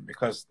dating,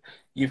 because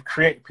you've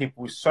created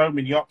people with so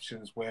many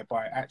options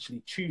whereby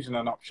actually choosing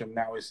an option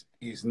now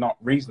is not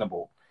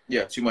reasonable.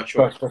 Yeah, too much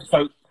choice.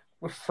 So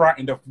we're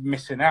frightened of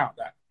missing out.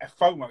 That a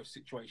FOMO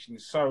situation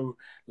is so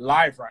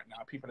live right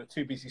now. People are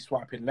too busy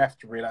swiping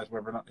left to realize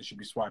whether or not they should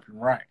be swiping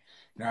right.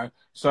 You know,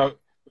 so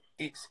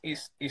it's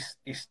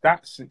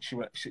that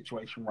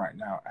situation right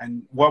now.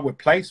 And what we're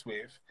placed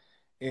with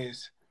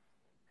is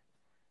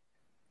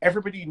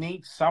everybody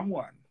needs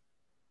someone.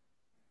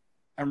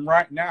 And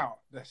right now,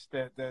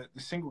 the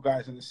single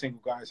guys and the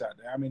single guys out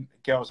there, I mean,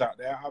 girls out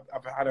there,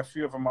 I've had a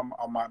few of them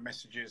on my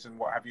messages and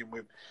what have you, and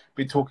we've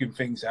been talking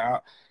things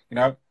out. You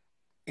know,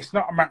 it's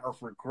not a matter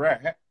of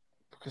regret,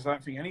 because I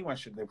don't think anyone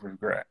should live with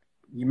regret.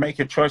 You make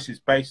your choices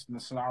based on the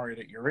scenario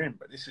that you're in,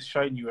 but this is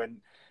showing you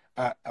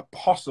a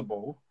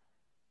possible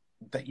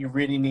that you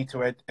really need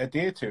to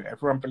adhere to.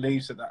 Everyone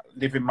believes that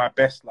living my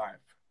best life,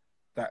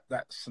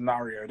 that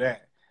scenario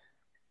there.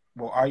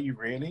 Well, are you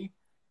really?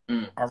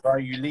 Or are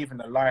you living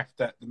the life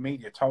that the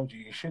media told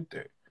you should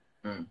do?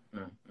 You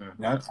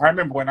know, I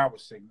remember when I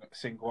was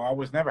single, I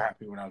was never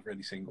happy when I was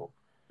really single.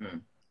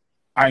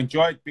 I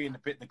enjoyed being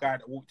the guy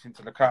that walked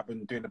into the club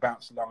and doing the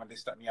bounce along and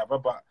this, that, and the other,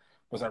 but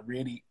was I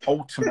really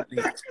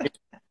ultimately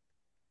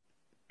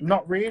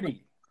not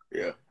really?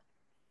 Yeah.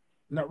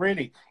 Not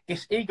really.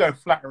 It's ego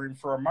flattering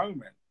for a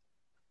moment.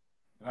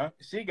 You know?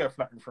 It's ego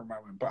flattering for a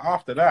moment. But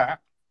after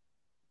that,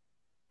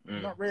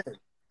 not really.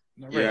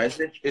 Yeah,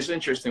 it's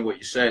interesting what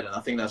you said, and I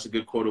think that's a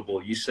good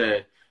quotable. You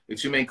said the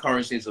two main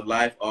currencies of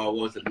life are,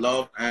 what was it,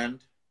 love and...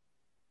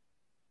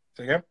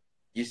 Say again?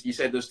 You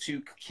said those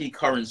two key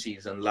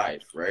currencies in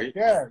life, right?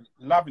 Yeah,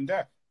 love and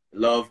death.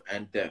 Love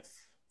and death.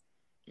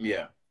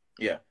 Yeah,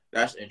 yeah,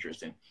 that's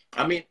interesting.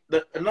 I mean,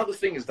 another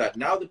thing is that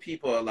now the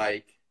people are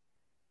like,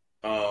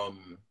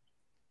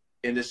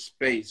 in this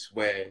space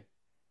where,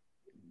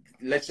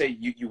 let's say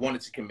you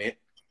wanted to commit,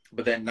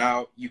 but then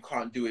now you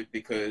can't do it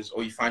because,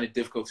 or you find it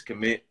difficult to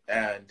commit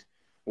and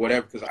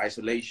whatever because of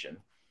isolation.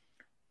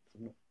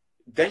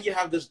 Then you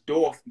have this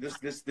door,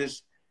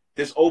 this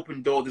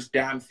open door, this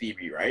dam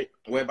theory, right?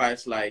 Whereby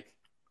it's like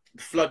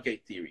the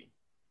floodgate theory.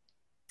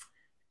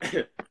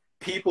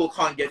 People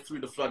can't get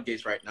through the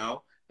floodgates right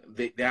now.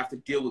 They have to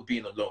deal with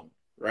being alone,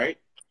 right?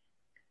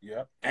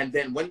 Yeah. And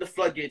then when the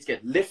floodgates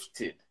get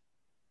lifted,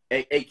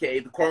 aka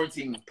the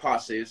quarantine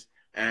passes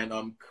and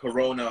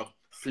Corona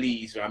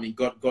flees, I mean,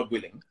 God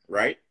willing,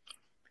 right?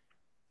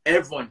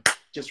 Everyone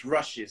just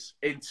rushes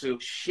into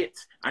shit.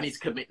 I need to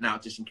commit now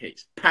just in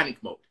case.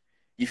 Panic mode.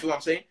 You feel what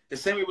I'm saying? The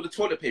same way with the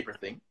toilet paper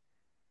thing.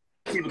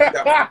 People do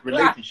that with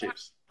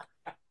relationships.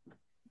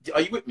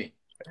 Are you with me?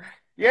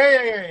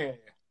 Yeah.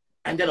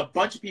 And then a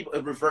bunch of people,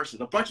 it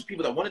reverses. A bunch of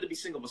people that wanted to be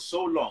single for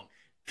so long,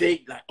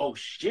 they like, oh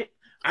shit,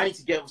 I need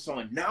to get with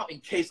someone now in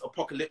case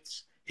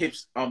apocalypse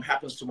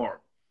happens tomorrow.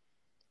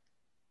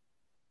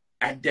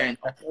 And then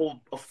a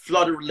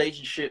flood of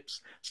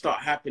relationships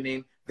start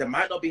happening. There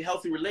might not be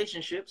healthy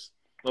relationships,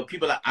 but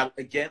people are,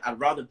 I'd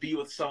rather be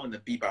with someone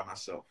than be by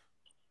myself.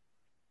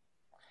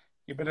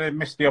 you better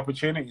miss the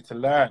opportunity to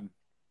learn.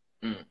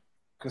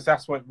 Because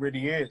that's what it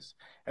really is.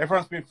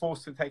 Everyone's been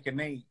forced to take a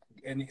knee,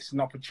 and it's an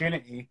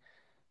opportunity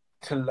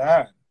to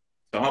learn.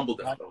 To humble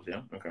themselves,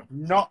 yeah? Okay.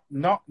 Not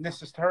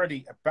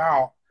necessarily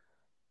about...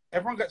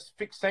 Everyone gets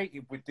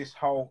fixated with this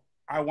whole,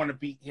 I want to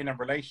be in a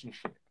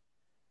relationship.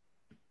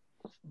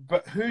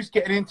 But who's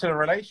getting into the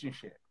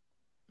relationship?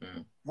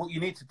 What you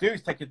need to do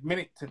is take a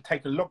minute to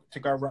take a look, to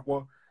go, right,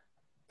 well,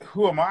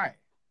 who am I?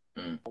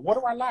 What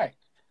do I like?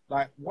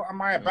 Like, what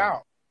am I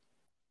about?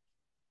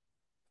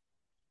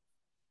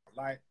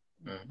 Like,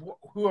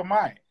 who am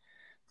I?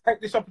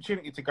 Take this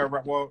opportunity to go,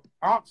 right, well,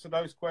 answer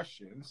those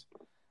questions,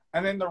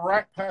 and then the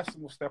right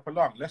person will step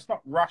along. Let's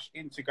not rush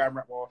into going,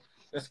 right, well,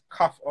 let's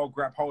cuff or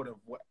grab hold of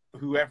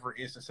whoever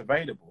it is that's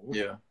available.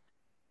 Yeah.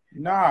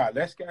 Nah,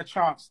 let's get a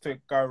chance to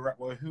go, right,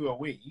 well, who are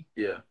we?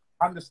 Yeah.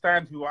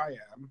 Understand who I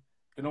am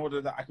in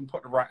order that I can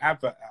put the right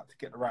advert out to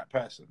get the right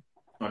person.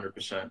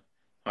 100%.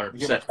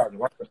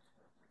 100%.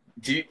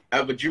 Do you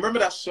remember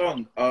that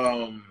song,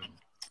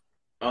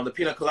 the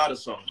Pina Colada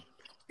song?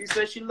 He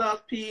said she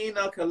loves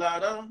Pina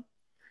Colada.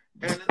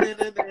 Do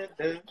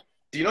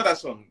you know that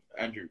song,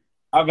 Andrew?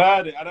 I've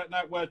heard it. I don't know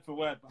it word for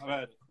word, but I've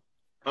heard it.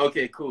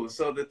 Okay, cool.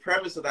 So the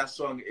premise of that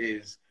song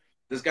is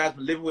this guy's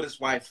been living with his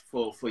wife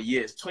for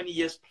years, 20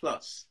 years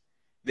plus.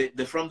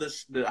 They're from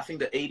I think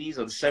the 80s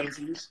or the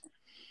 70s.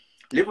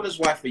 Live with his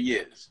wife for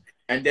years.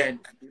 And then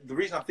the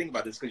reason I'm thinking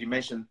about this is because you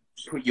mentioned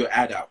put your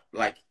ad out,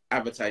 like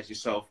advertise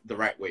yourself the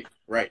right way,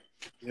 right?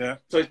 Yeah.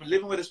 So he's been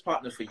living with his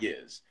partner for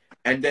years.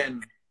 And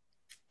then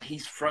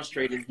he's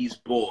frustrated, he's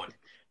bored.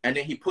 And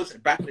then he puts,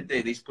 back in the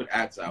day, they used to put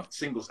ads out,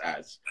 singles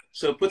ads.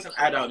 So he puts an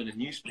ad out in a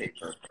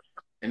newspaper,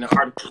 in an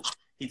article.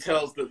 He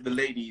tells the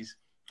ladies,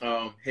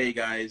 hey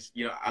guys,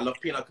 you know, I love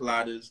pina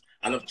coladas.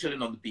 I love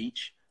chilling on the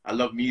beach. I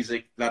love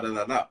music, blah, blah,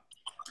 blah, blah.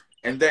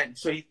 And then,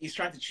 so he's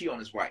trying to cheat on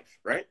his wife,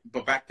 right?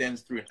 But back then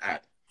it's through an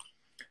ad.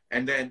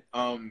 And then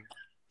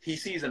he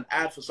sees an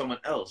ad for someone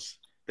else.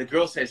 The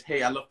girl says,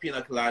 hey, I love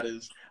pina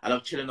coladas. I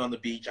love chilling on the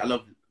beach. I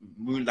love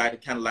moonlight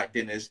and candlelight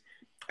dinners.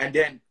 And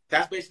then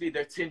that's basically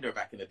their Tinder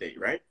back in the day,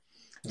 right?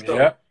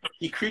 So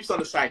he creeps on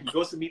the side. He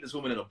goes to meet this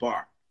woman in a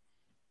bar.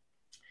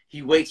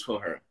 He waits for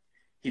her.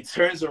 He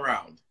turns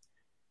around.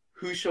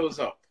 Who shows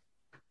up?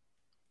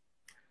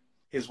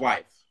 His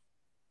wife.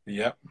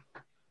 Yep.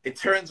 It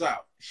turns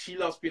out she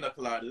loves pina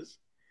coladas.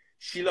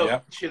 She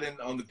loves chilling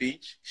on the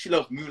beach. She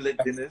loves moonlit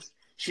dinners.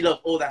 She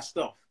loves all that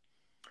stuff.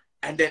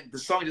 And then the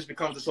song just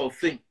becomes this whole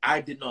thing. I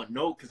did not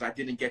know because I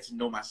didn't get to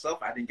know myself.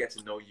 I didn't get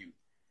to know you.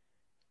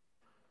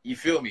 You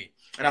feel me?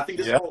 And I think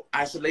this whole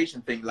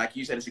isolation thing, like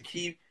you said, is a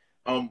key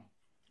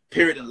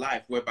period in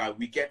life whereby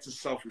we get to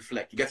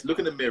self-reflect. You get to look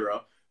in the mirror.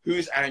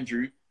 Who's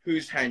Andrew?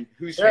 Who's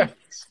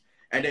Hendrix?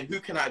 And then who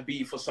can I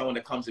be for someone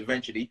that comes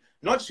eventually?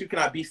 Not just who can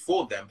I be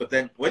for them, but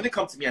then when they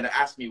come to me and they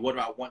ask me, what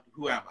do I want?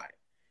 Who am I?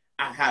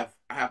 I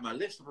have my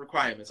list of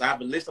requirements. I have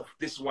a list of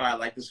this is what I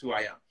like, this is who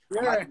I am.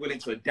 I might be willing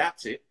to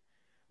adapt it,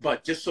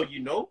 but just so you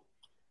know,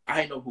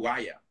 I know who I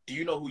am. Do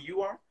you know who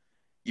you are?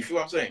 You feel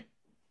what I'm saying?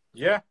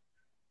 Yeah.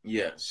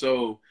 Yeah.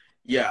 So,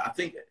 yeah, I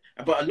think,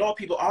 but a lot of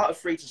people are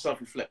afraid to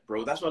self-reflect,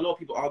 bro. That's why a lot of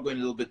people are going a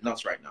little bit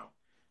nuts right now.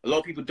 A lot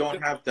of people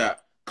don't have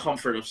that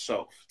comfort of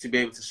self to be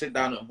able to sit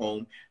down at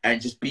home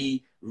and just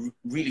be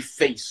really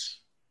face,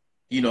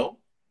 you know,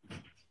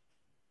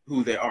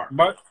 who they are.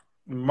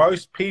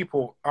 Most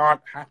people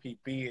aren't happy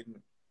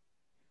being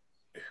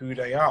who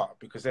they are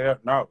because they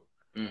don't know.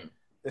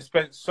 They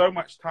spent so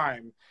much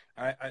time.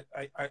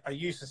 I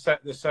used to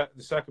set the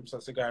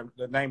circumstance of going,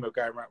 the name of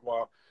going, right,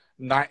 well,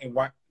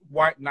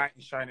 white knight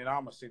in shining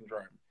armor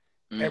syndrome.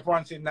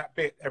 Everyone's in that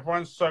bit.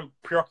 Everyone's so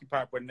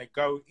preoccupied when they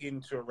go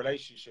into a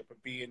relationship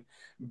of being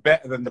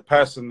better than the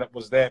person that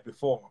was there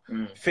before,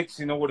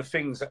 fixing all the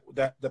things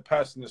that the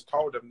person has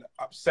told them that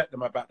upset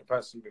them about the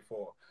person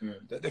before.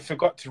 That they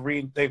forgot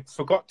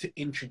to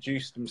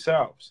introduce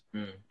themselves.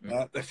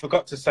 They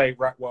forgot to say,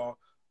 right, well,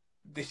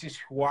 this is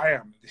who I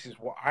am. This is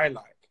what I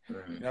like.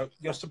 You know,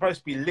 you're supposed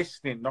to be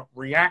listening, not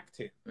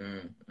reacting.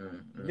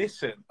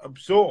 Listen,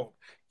 absorb.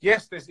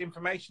 Yes, there's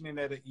information in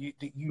there that you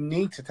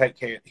need to take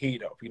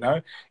heed of. You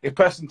know, if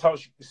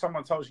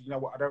someone tells you, you know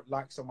what, I don't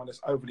like someone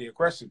that's overly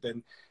aggressive,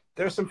 then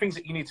there are some things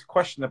that you need to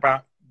question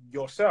about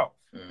yourself.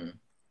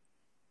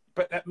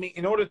 But that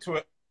in order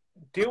to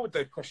deal with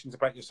those questions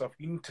about yourself,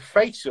 you need to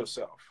face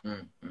yourself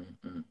and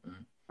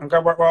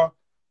go, well,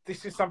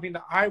 this is something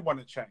that I want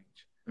to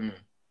change.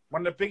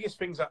 One of the biggest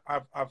things that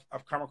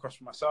I've come across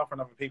for myself and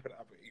other people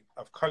that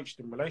I've coached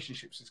in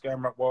relationships is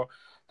going, right, well,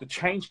 the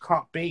change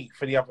can't be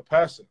for the other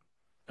person.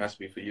 It has to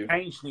be for you.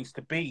 Change needs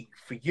to be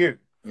for you.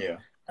 Yeah.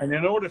 And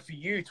in order for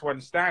you to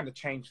understand the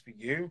change for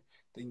you,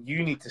 then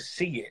you need to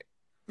see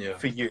it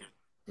for you.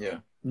 Yeah.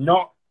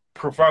 Not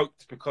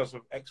provoked because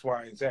of X,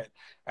 Y, and Z.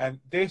 And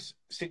this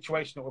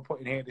situation that we're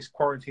putting here, this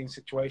quarantine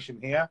situation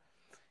here,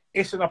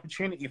 it's an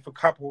opportunity for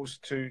couples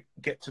to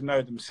get to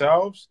know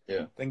themselves,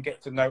 then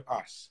get to know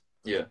us.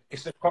 Yeah,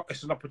 it's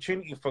an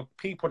opportunity for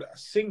people that are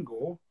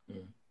single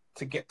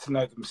to get to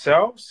know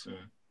themselves,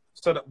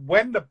 so that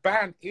when the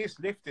ban is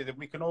lifted and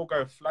we can all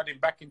go flooding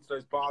back into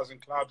those bars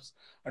and clubs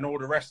and all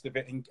the rest of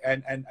it,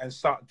 and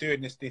start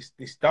doing this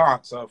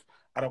dance of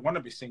I don't want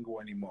to be single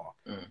anymore.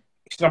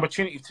 It's an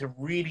opportunity to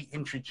really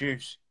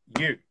introduce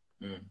you.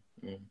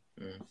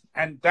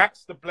 And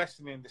that's the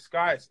blessing in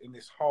disguise in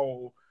this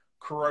whole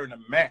corona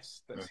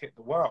mess that's hit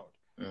the world.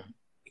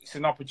 It's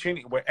an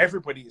opportunity where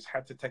everybody has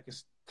had to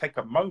take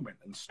a moment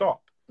and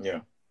stop.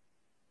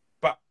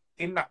 But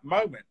in that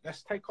moment,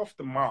 let's take off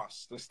the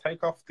masks, let's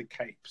take off the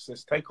capes,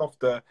 let's take off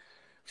the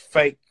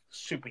fake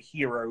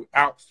superhero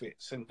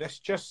outfits, and let's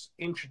just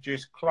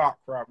introduce Clark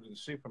rather than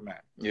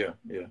Superman. You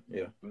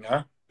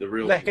know? The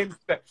real Let him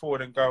step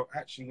forward and go,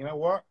 actually, you know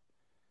what?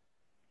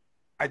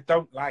 I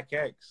don't like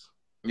eggs.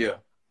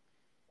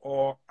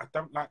 Or I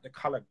don't like the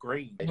color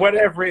green.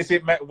 Whatever it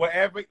is,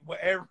 whatever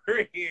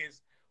it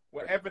is,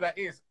 whatever that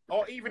is.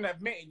 Or even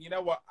admitting, you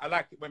know what? I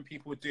like it when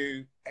people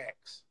do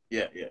X.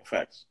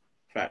 Facts.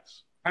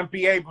 And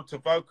be able to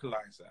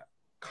vocalize that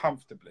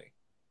comfortably.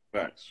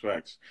 Facts.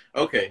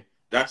 Okay,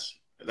 that's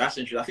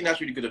interesting. I think that's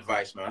really good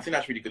advice, man. I think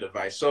that's really good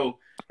advice. So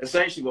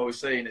essentially what we're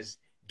saying is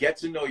get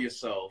to know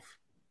yourself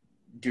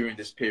during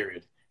this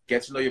period.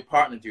 Get to know your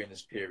partner during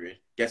this period.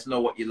 Get to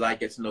know what you like.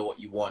 Get to know what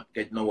you want.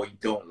 Get to know what you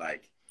don't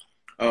like.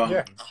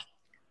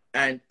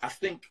 And I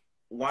think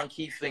one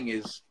key thing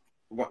is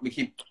what we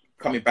keep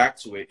coming back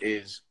to it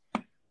is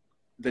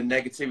the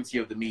negativity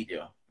of the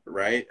media,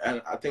 right?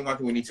 And I think one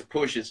thing we need to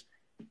push is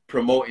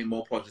promoting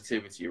more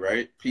positivity,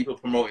 right? People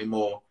promoting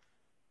more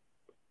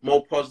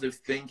positive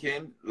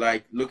thinking,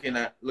 like looking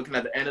at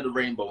the end of the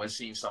rainbow and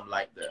seeing some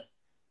light there.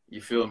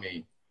 You feel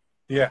me?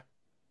 Yeah.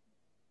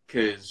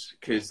 Because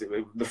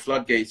the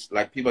floodgates,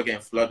 like people are getting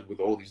flooded with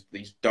all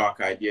these dark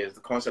ideas, the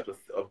concept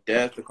of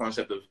death, the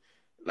concept of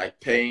like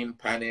pain,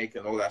 panic,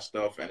 and all that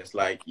stuff. And it's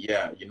like,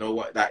 yeah, you know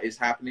what, that is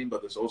happening,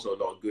 but there's also a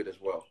lot of good as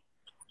well.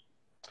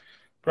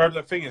 Bro,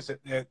 the thing is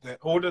that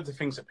all of the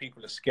things that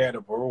people are scared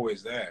of are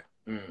always there.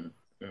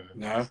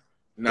 No,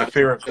 the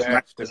fear of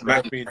death. There's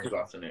magnifying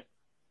glass in it.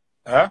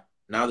 Huh?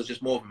 Now there's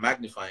just more of a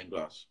magnifying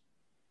glass.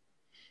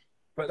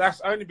 But that's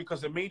only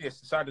because the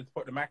media's decided to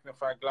put the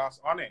magnifying glass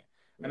on it.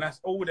 And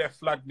that's all they're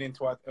flooding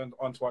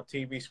onto our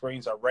TV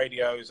screens, our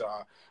radios,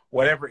 our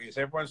whatever it is.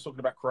 Everyone's talking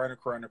about corona.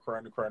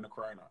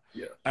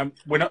 Yeah. And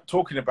we're not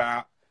talking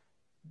about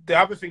the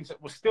other things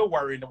that were still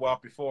worrying the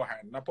world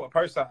beforehand. And I put a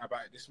post out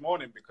about it this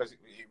morning because it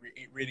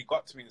really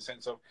got to me in the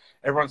sense of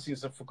everyone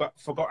seems to have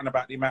forgotten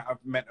about the amount of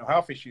mental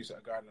health issues that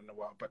are going on in the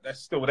world, but they're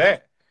still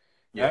there.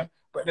 Yeah.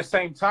 But at the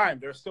same time,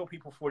 there are still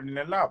people falling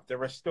in love.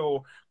 There are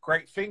still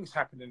great things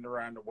happening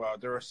around the world.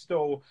 There are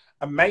still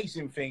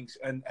amazing things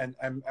and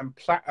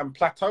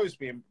plateaus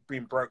being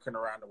broken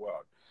around the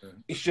world.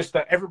 It's just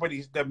that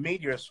the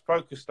media has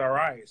focused our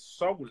eyes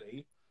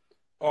solely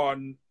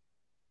on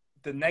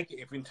the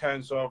negative in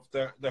terms of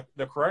the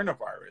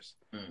coronavirus.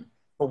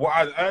 But what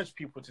I urge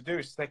people to do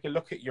is take a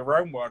look at your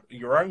own world,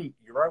 your own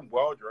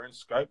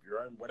scope,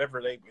 your own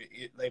whatever label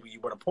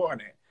you want to put on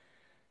it,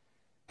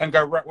 and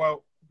go, right,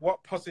 well,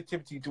 what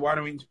positivity do I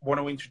want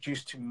to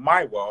introduce to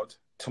my world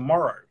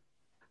tomorrow?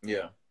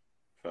 Yeah.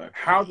 Fact.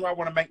 How do I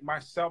want to make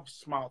myself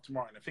smile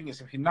tomorrow? And the thing is,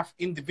 if enough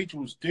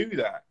individuals do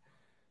that,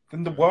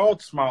 then the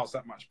world smiles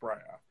that much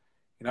brighter.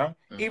 You know,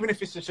 even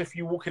if it's just if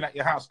you're walking at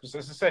your house, because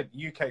as I said,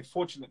 UK,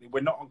 fortunately,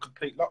 we're not on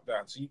complete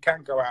lockdown, so you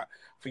can go out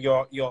for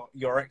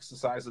your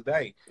exercise a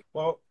day.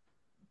 Well,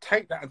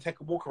 take that and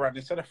take a walk around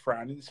instead of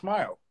frowning and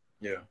smile.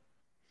 Yeah.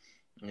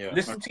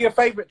 Listen to your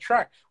favorite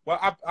track. Well,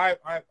 I've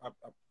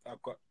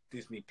got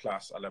Disney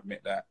Plus. I'll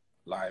admit that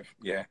live.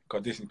 Yeah,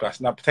 got Disney Plus.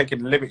 And I've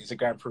taken the liberties of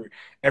going through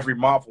every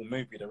Marvel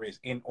movie there is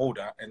in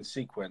order and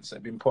sequence that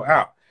have been put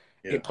out.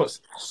 Yeah. It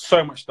puts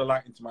so much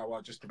delight into my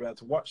world just to be able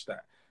to watch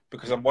that,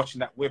 because I'm watching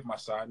that with my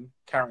son.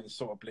 Karen's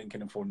sort of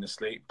blinking and falling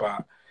asleep,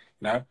 but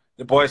you know,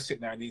 the boy's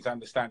sitting there and he's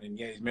understanding,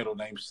 yeah, his middle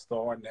name's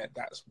Thor, and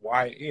that's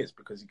why it is,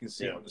 because you can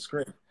see it on the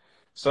screen.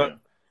 So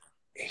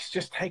it's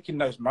just taking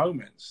those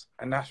moments,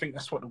 and I think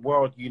that's what the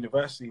world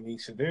universally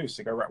needs to do, is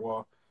to go, right,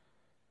 well,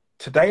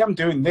 today I'm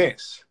doing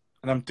this,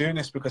 and I'm doing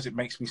this because it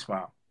makes me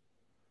smile.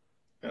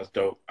 That's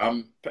dope.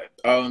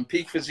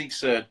 Peak Physique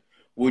said,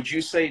 would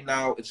you say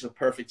now it's a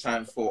perfect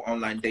time for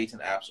online dating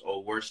apps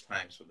or worse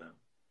times for them?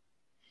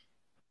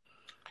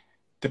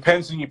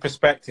 Depends on your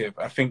perspective.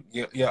 I think,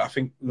 I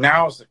think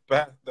now's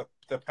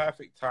the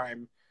perfect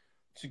time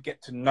to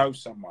get to know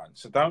someone.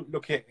 So don't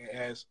look at it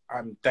as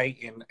I'm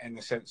dating in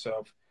the sense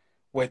of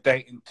we're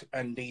dating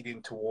and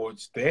leading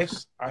towards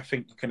this. I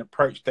think you can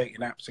approach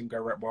dating apps and go,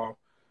 right, well,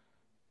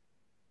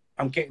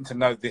 I'm getting to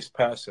know this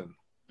person,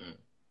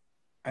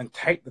 and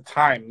take the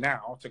time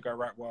now to go,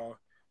 right, well,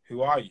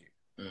 who are you?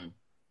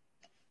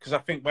 Because I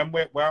think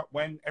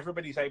when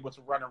everybody's able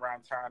to run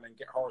around town and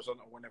get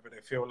horizontal whenever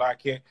they feel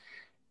like it,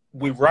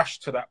 we rush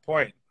to that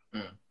point,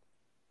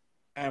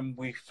 and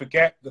we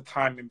forget the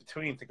time in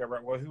between to go,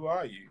 right, well, who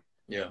are you?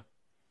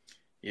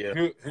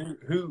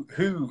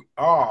 Who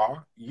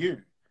are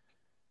you?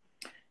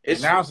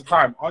 Now's the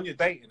time on your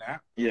dating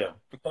app,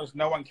 because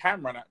no one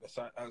can run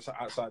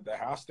outside their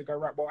house, to go,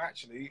 right, well,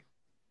 actually,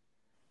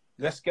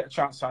 let's get a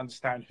chance to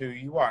understand who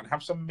you are and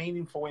have some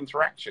meaningful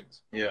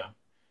interactions. Yeah.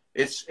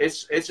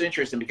 It's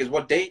interesting because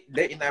what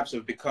dating apps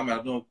have become, I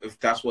don't know if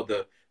that's what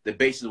the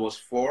basis was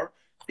for,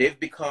 they've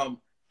become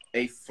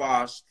a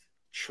fast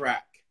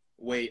track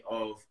way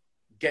of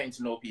getting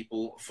to know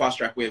people, fast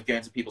track way of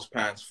getting to people's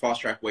pants,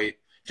 fast track way,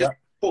 just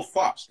so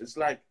fast. It's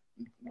like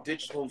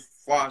digital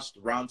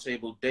fast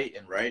roundtable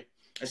dating, right?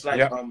 It's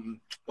like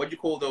what do you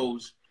call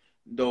those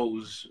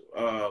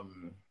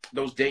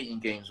dating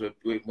games with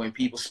when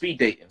people speed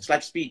dating? It's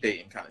like speed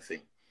dating kind of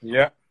thing.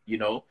 Yeah. You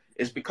know,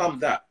 it's become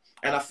that.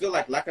 And I feel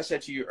like I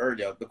said to you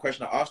earlier, the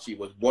question I asked you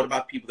was, what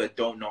about people that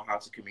don't know how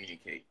to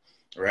communicate,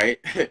 right?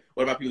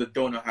 What about people that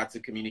don't know how to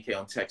communicate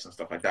on text and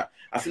stuff like that?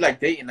 I feel like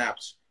dating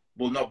apps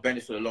will not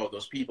benefit a lot of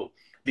those people,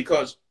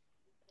 because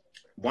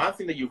one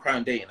thing that you require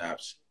on dating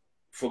apps,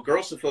 for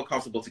girls to feel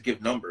comfortable to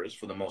give numbers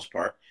for the most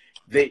part,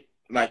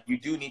 you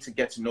do need to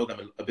get to know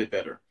them a bit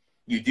better.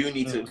 They do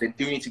need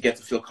to get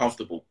to feel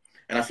comfortable.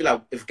 And I feel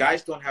like if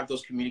guys don't have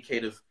those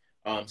communicative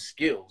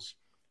skills,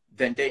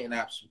 then dating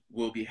apps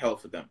will be hell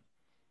for them.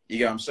 You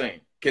get what I'm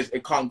saying? Because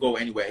it can't go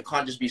anywhere. It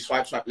can't just be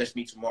swipe, let's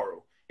meet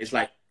tomorrow. It's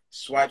like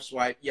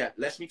swipe, yeah,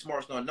 let's meet tomorrow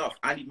is not enough.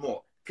 I need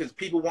more, because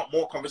people want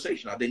more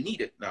conversation now. They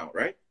need it now,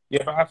 right?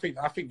 Yeah, but I think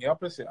the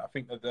opposite. I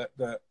think that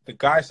the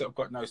guys that have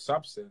got no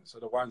substance are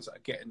the ones that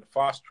are getting the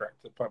fast track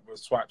to the point where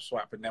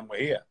swipe, and then we're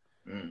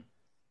here.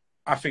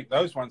 I think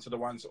those ones are the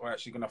ones that are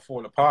actually going to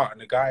fall apart,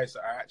 and the guys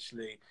that are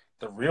actually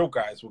the real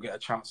guys will get a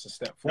chance to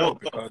step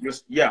forward.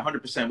 Yeah,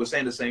 100%. We're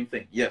saying the same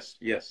thing. Yes.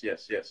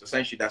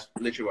 Essentially, that's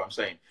literally what I'm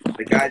saying.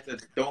 The guys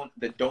that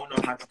don't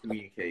know how to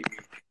communicate,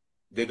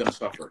 they're going to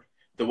suffer.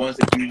 The ones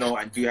that do know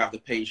and do have the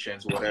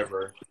patience,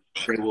 whatever,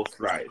 they will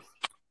thrive.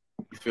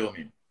 You feel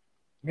me?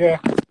 Yeah.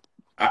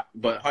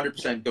 But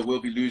 100%, there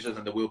will be losers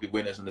and there will be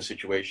winners in the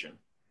situation.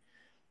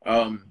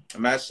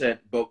 Matt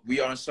said, but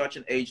we are in such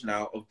an age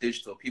now of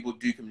digital. People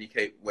do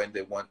communicate when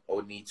they want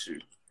or need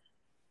to.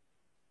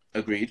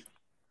 Agreed.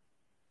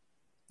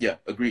 Yeah,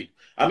 agreed.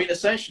 I mean,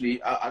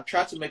 essentially, I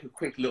tried to make a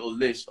quick little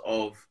list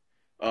of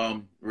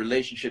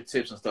relationship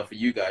tips and stuff for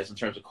you guys in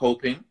terms of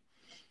coping.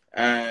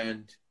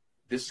 And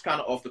this is kind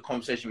of off the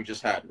conversation we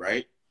just had,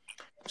 right?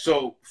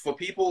 So for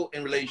people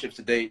in relationships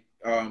today,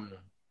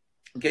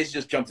 in case you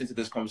just jumped into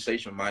this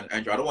conversation of mine,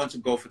 Andrew, I don't want to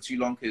go for too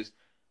long because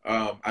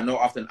I know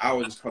after an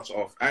hour this cuts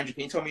off. Andrew,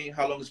 can you tell me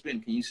how long it's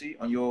been? Can you see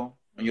on your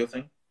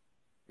thing?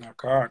 I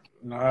can't.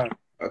 No.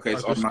 Okay,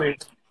 so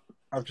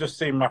I've just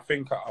seen my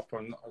thing cut up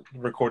on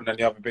recording, and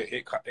the other bit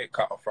it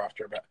cut off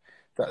after a bit.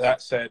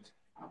 That said.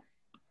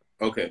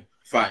 Okay,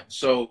 fine.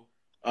 So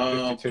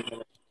 52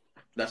 minutes.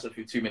 That's a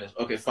few 2 minutes.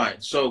 Okay, fine.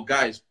 So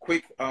guys,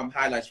 quick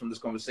highlights from this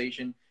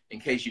conversation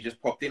in case you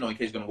just popped in or in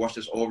case you're gonna watch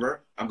this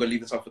over. I'm gonna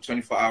leave this up for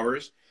 24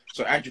 hours.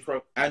 So Andrew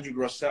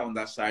Grossett on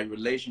that side,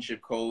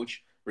 relationship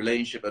coach,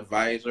 relationship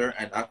advisor,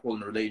 and I call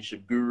him a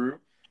relationship guru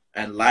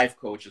and life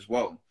coach as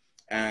well.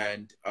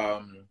 And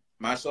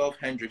myself,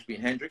 Hendrix,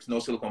 being Hendrix, No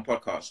Silicone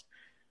podcast.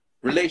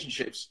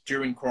 Relationships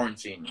during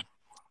quarantine.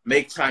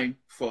 Make time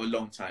for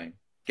alone time.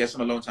 Get some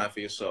alone time for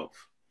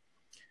yourself.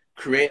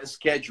 Create a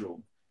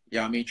schedule.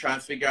 Yeah, I mean, try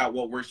and figure out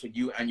what works for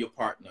you and your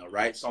partner,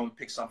 right? Someone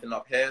picks something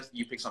up here,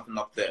 you pick something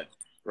up there,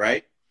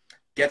 right?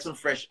 Get some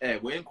fresh air.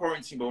 We're in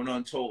quarantine, but we're not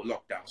in total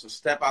lockdown. So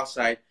step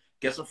outside,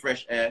 get some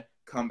fresh air,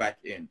 come back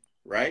in,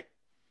 right?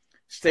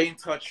 Stay in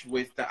touch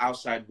with the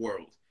outside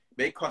world.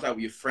 Make contact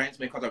with your friends,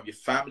 make contact with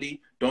your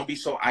family. Don't be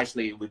so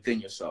isolated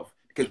within yourself,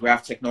 because we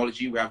have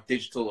technology, we have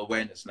digital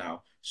awareness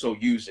now. So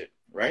use it,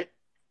 right?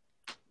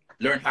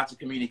 Learn how to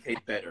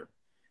communicate better.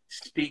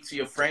 Speak to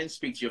your friends,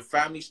 speak to your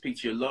family, speak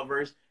to your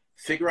lovers.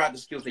 Figure out the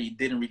skills that you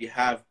didn't really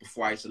have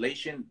before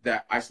isolation,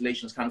 that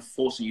isolation is kind of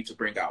forcing you to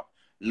bring out.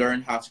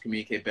 Learn how to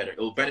communicate better. It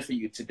will benefit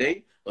you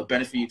today, it'll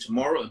benefit you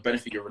tomorrow, it'll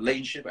benefit your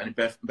relationship, and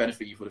it'll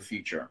benefit you for the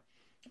future.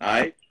 All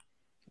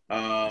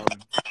right?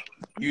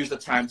 Use the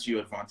time to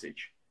your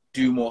advantage.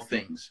 Do more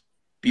things.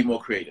 Be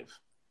more creative.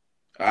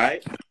 All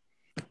right?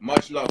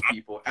 Much love,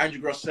 people. Andrew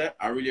Grossett,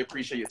 I really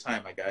appreciate your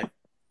time, my guy.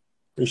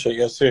 Appreciate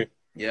you guys too.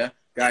 Yeah.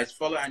 Guys,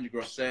 follow Andrew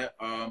Grossett.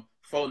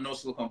 Follow No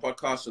Silicone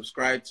podcast.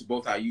 Subscribe to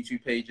both our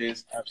YouTube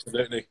pages.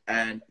 Absolutely.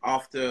 And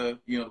after,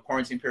 the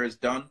quarantine period is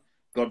done,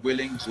 God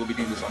willing, we'll be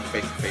doing this on a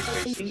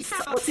face-to-face basis.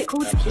 What's it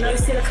called? No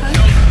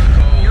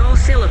silicone? No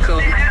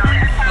silicone.